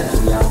nonsense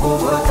we are go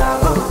butter.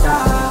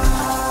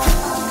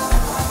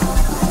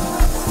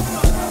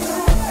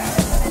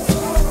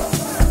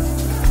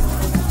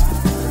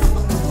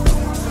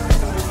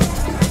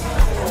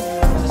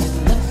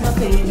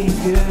 Baby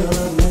girl, a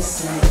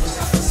message.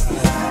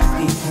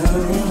 Be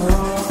coming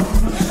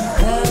home.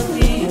 I'll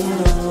be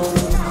alone.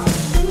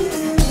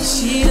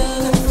 She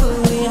doesn't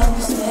fully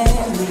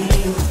understand me.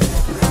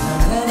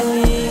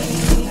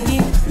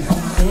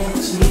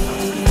 She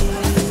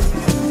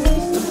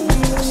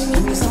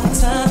give me some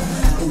time,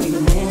 and we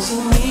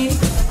mention me.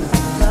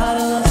 A lot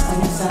of lust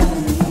inside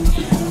me.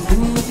 We've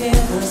been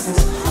together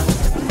since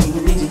I've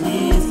been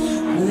years.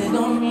 Really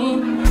don't mean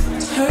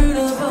to hurt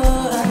her,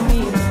 but I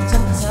mean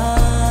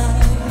sometimes.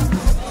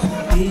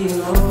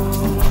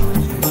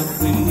 But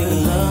when you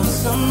love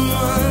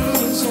someone,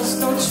 you just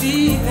don't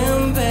treat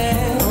them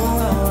bad.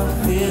 Oh, I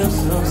feel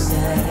so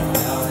sad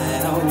now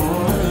that I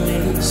wanna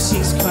leave.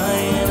 She's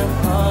crying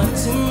apart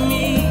to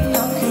me.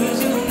 How could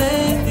you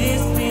let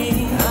this be?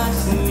 I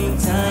just need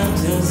time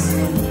to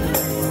see.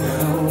 I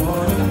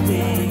wanna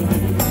be.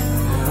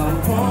 I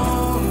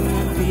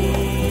wanna be.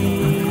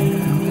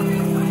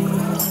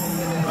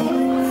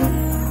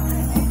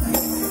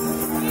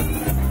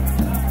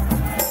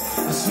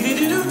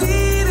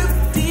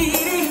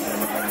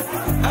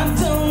 I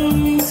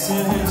don't mean to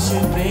hurt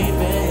you,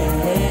 baby.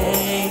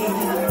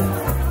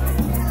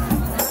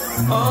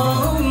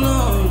 Oh no.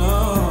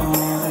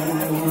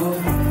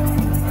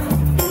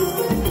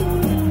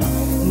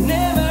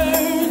 Never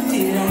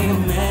did I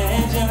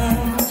imagine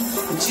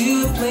that you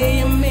would play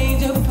a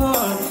major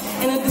part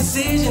in a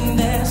decision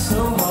that's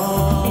so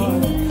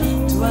hard.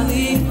 Do I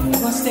leave? Do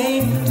I stay?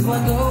 Do I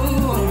go?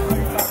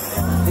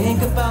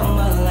 Think about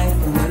my life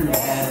and what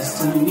matters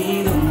to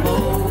me the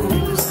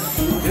most.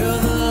 Girl,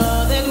 the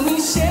love that we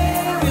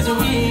share is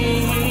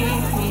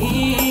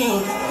real,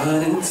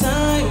 but in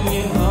time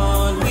your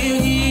heart will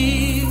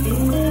heal.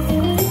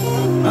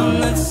 I'm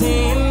not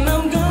saying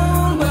I'm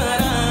gone, but I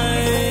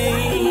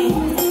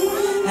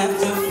have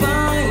to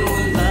find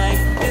what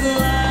life is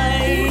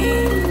like.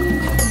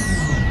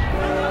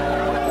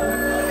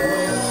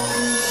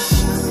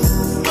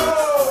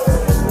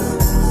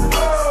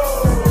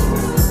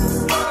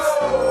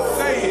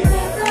 Say it.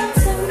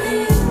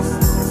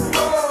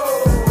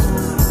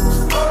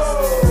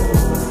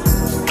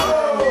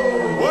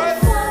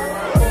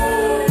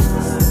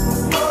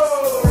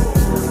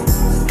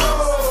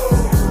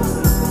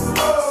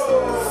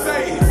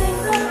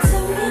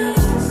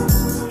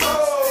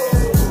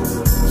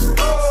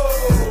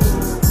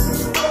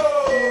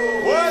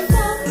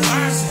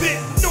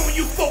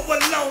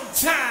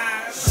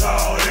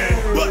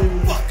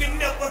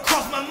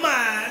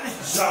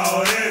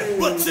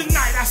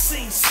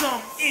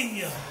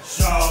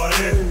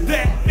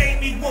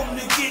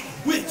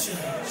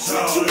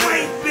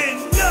 ain't been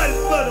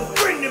nothing but a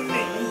friend to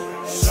me.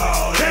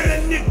 And a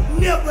nigga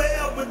never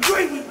ever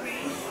drink with me.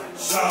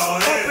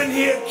 Up in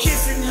here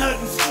kissing,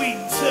 hugging, sweet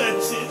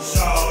touches.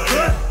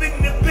 Up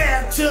in the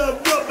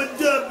bathtub, rubber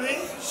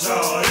dubbing.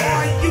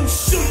 Are you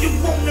sure you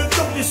wanna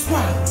go this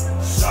route?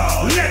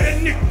 Let a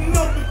nigga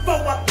know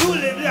before I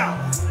pull it out.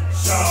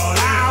 I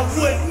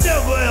would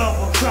never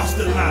ever cross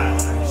the line.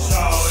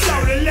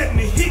 Shawty, let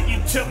me hit you,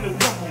 tell me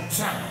one more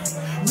time.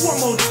 One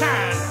more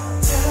time.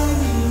 Tell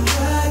me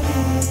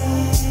again.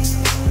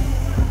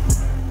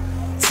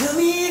 Tell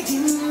me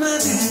again, my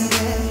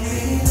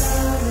baby.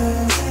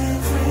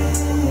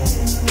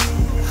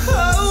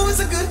 Oh, it's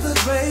a good look,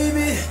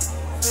 baby.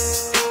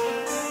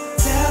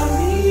 Tell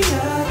me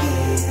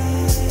again.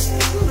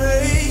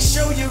 Make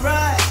sure you're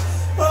right.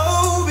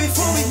 Oh,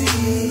 before we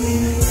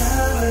leave.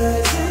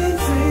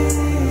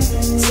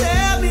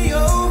 Tell me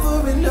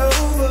over and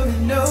over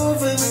and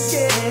over again.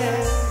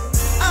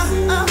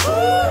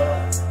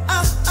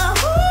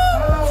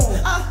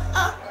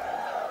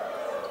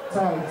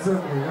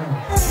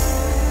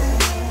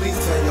 Please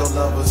tell your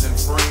lovers and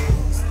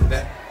friends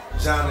that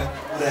Johnny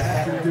would have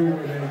had to do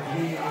it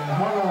again.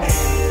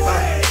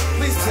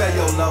 Please tell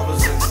your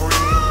lovers and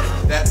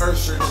friends that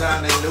Usher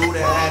Johnny knew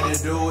they had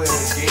to do it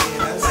again.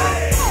 That's it.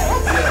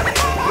 Yeah.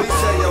 Please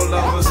tell your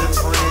lovers and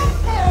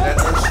friends that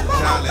Usher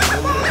Johnny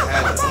knew they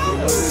had to do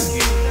it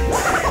again.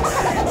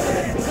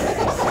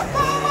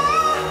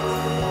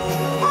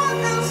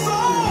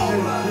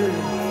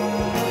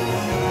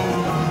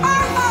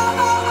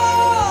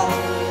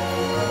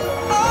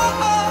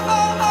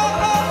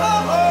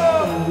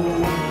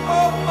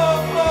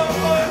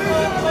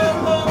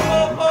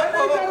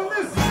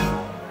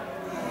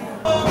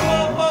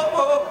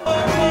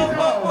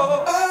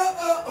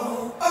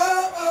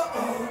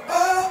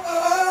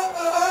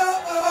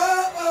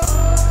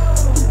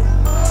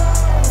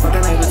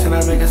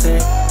 Make us say,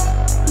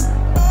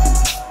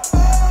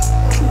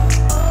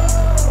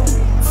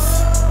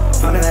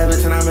 fuck that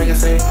bitch and I make us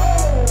say,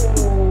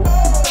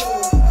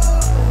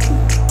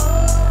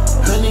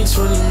 Honey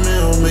 20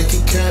 mil, make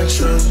it cash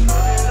on it.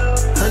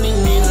 Honey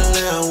need a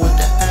lamb with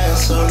the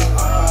ass on it.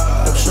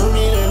 Now show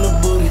me that little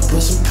booty,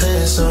 put some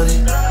pants on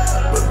it.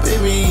 But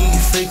baby, you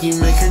freaky,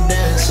 make her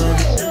dance on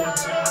it.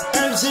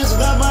 Ever since I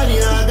got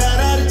money, I got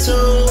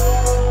attitude.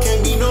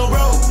 Can't be no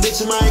broke,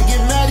 bitch, I might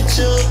get mad at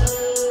you.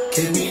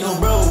 Can't be no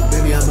bro,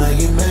 baby, I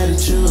might get mad at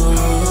you.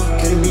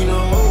 Can't be no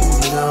hoe,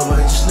 nigga, I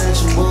might just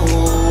snatch your boo.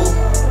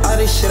 All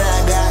this shit I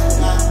got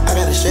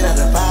the shit out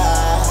the pie.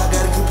 I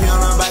got a coupon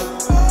on my bike,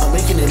 I'm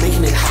making it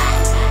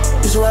hot.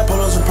 Used to rap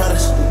polos and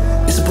products,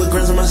 used to put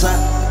grams on my side.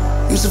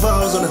 Used to fuck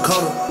hoes on the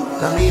corner,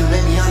 now me and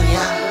baby on the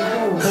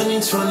yacht.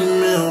 Honey 20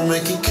 mil,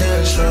 make it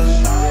cash on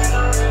it.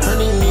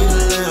 Honey need a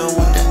lamb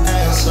with the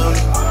ass on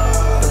it.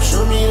 Now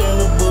show me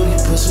that little booty,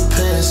 put some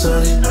pants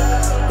on it.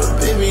 But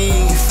baby,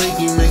 you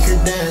freaky, make her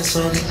dance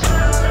on it.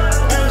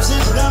 Ever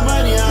since I got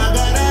money, I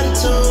got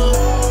attitude.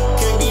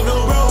 Can't be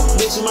no broke,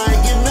 bitch, I might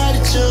get mad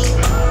at you.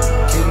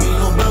 Can't be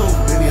no broke,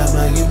 baby, I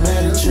might get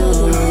mad at you.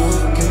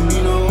 Can't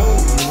be no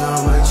hoe, nigga, I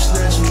might just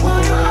snatch your boo.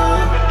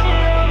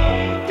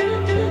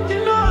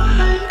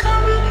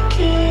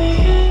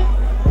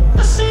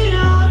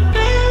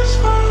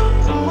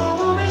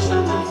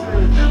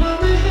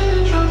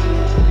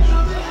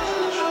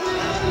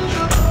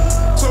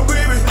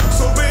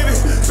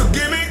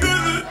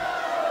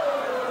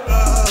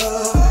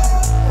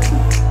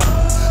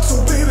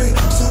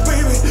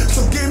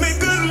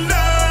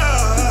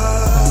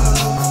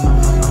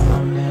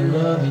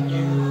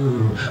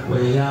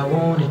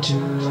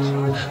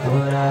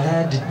 What I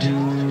had to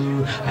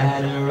do,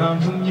 had to run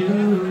from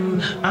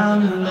you.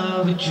 I'm in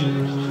love with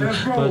you,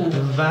 but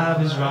the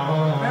vibe is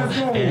wrong,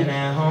 and it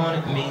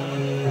haunted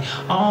me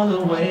all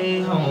the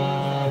way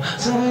home.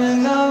 So you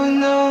never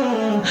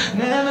know,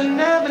 never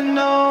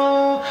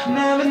know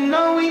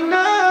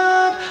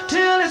enough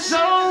till it's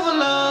over,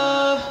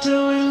 love,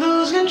 till we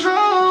lose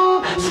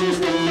control.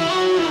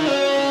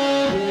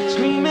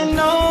 Screaming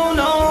no,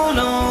 no,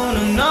 no,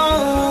 no,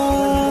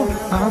 no.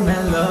 I'm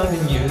in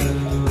loving you,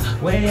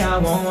 way I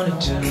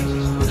wanted to.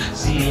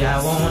 See,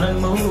 I wanna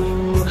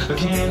move, but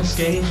can't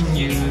escape from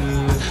you.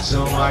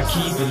 So I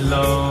keep it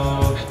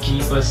low,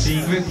 keep a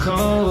secret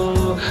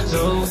code,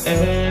 so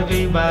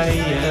everybody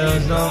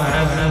else don't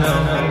have to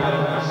know.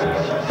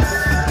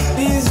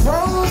 These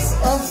roads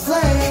of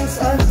flames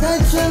are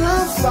catching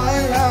on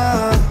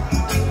fire.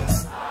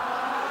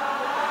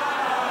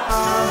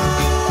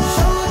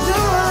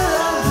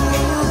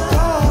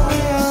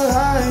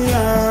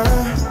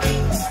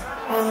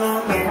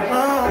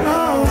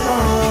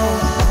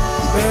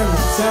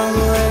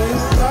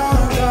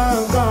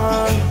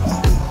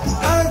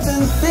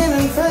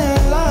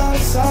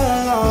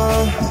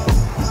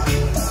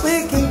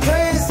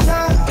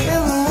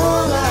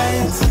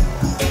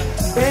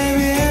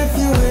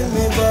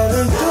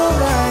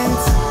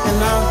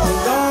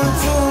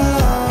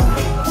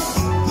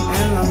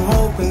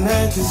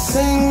 To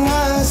sing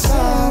my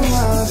song,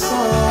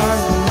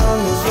 I've been on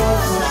this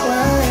road for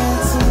way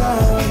too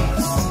long.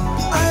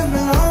 I've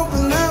been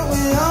hoping that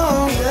we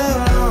all get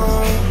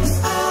along.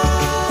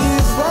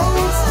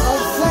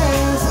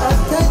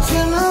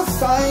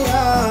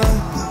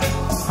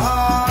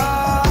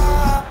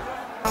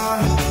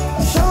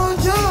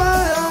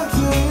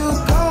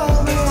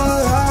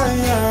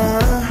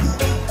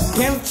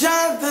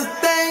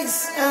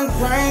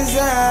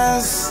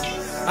 honest,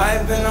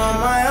 I've been on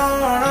my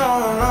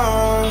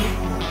own,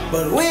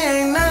 but we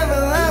ain't never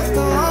left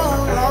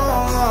alone.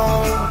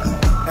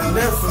 And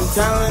if I'm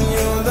telling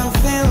you the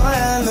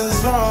feeling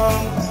is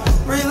wrong,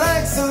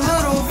 relax a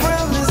little,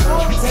 friend, this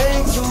won't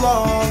take too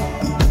long.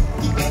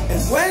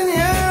 And when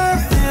you're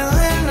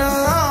feeling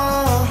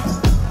alone,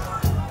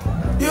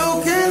 you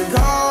can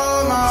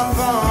call my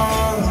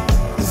phone.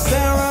 Is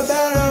there a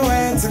better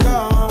way to go?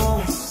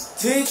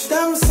 Teach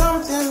them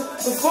something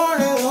before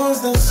they lose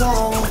their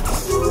soul.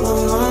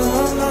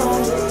 No,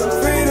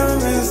 freedom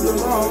is the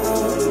road.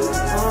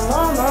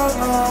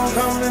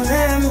 Coming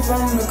in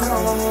from the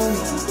cold.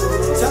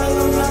 Tell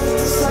them that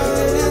the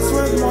solid is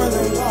worth more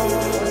than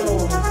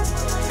gold.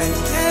 And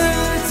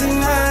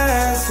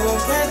guiltiness will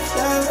get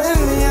them in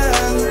the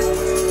end.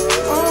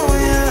 Oh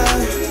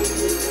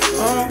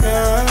yeah, oh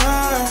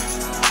yeah.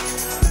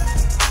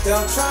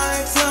 They'll try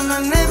to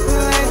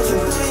manipulate you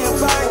to your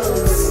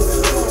backwards.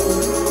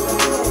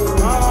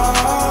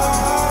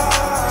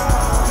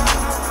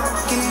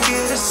 Can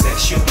get a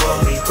sexual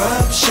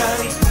eruption,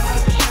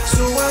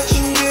 so I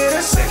can get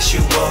a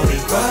sexual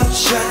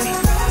eruption,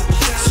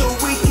 so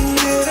we can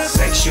get a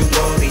sexual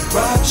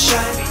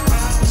eruption,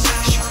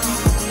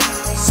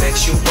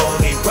 sexual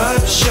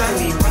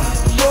eruption.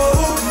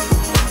 Whoa.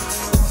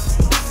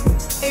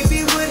 Maybe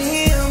with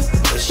him,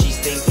 but she's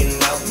thinking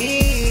about me.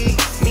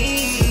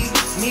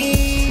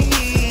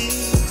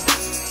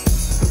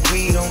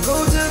 We don't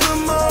go to the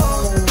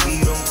mall, we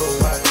don't go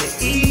out to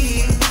eat.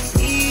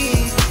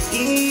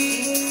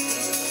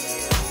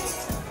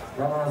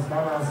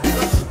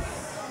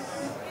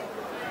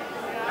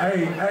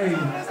 Hey,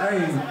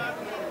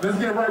 let's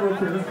get right real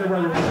quick.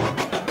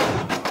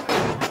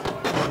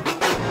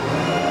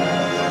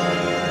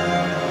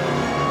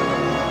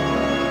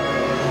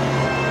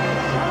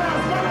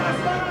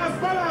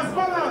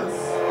 Balance.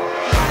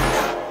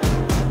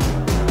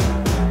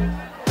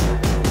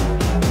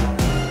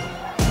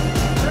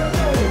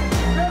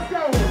 Let's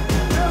go.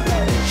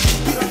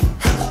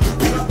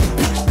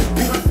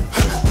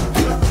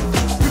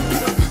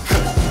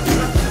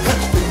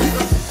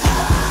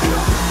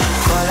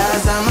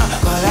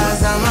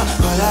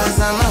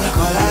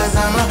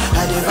 Kolazama, I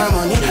deva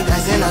money, I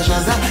say na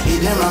shaza,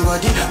 it in my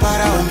body,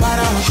 para,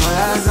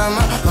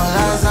 Kolazama,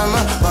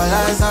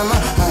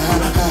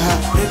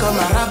 pick up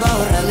my rubber,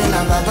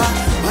 Ramina Baba,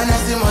 when I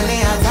see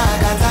money,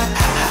 attack,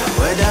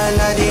 whether or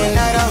not the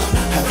naira,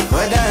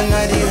 whether or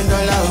not the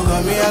dollar,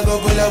 come here, I go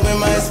pull up with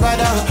my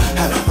spada,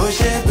 oh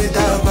shit,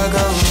 without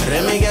bago,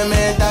 Remy get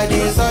me daddy,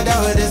 soda,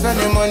 with this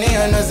spending money, I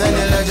know send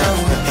the ledger,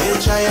 hey,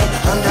 try it,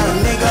 I'm that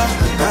nigga,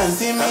 can't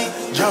see me,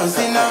 John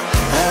Cena,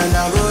 and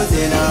I go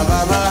to na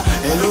baba,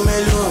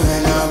 Elumelu,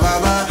 and na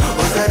baba,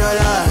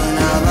 Osadola, and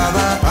na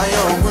baba,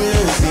 Ayo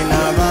Kulusi, na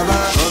baba,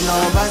 Ono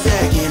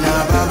Baseki, na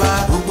baba,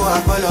 Ubu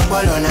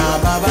Apollo, na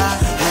baba,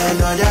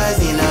 and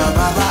Ojazi, na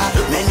baba,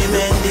 many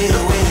men did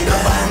away the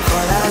band,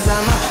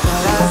 Kolazama,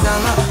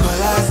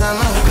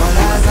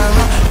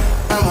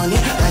 money, I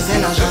say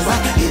na shaza,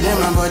 it in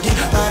my body,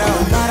 para,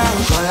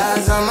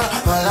 Kolazama,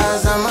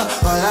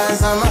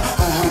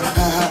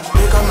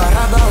 pick up my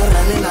rubber,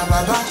 Ramina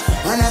Baba,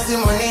 when I see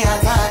money,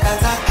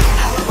 attack,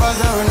 cause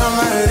I know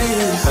my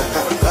wrist.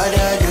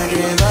 Gotta do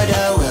this,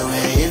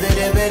 if it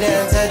is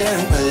better, tell them,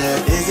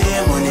 this is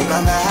money,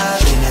 come back,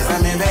 happiness,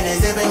 I'm in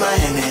Venice, in my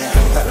hand.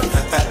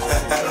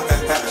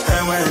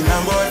 And when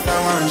I'm bored, I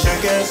want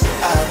shakers, I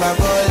have a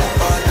ball,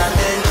 but I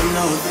ain't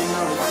nothing.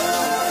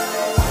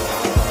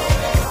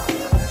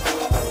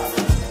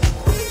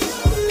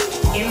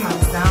 In my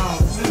zone.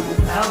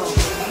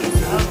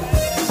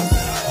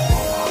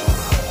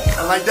 I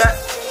like that.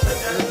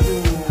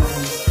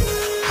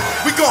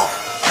 We go.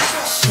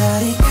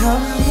 Shawty,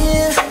 come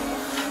here. I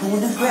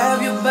wanna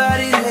grab your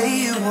body, lay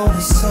you on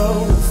the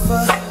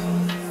sofa.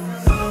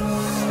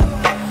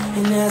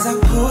 And as I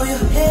pull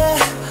your hair,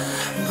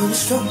 I'm gonna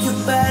stroke your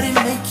body,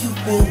 make you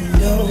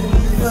bend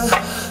over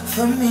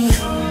for me.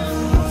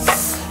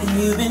 And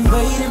you've been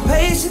waiting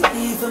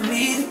patiently for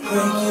me to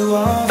break you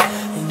off.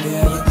 And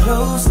girl, your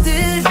clothes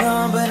still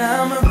on, but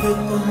I'ma rip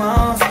them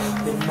off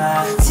with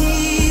my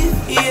teeth,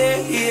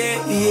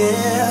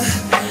 yeah.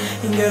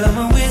 And girl,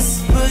 I'ma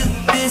whisper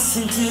this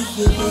into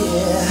your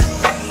ear.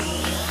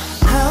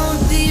 How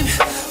deep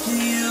do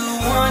you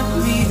want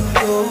me to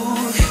go?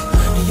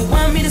 Do you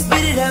want me to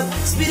speed it up,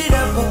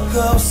 or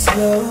go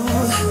slow?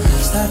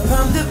 Start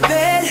from the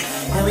bed,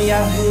 and we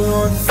out here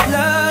on the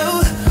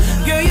floor.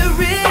 Girl, you're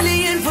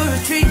really in for a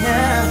treat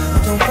now.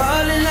 Don't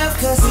fall in love,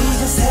 cause we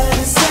just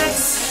having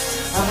sex.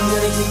 I'm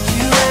gonna get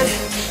you wet.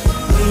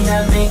 We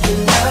not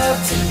making love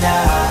tonight.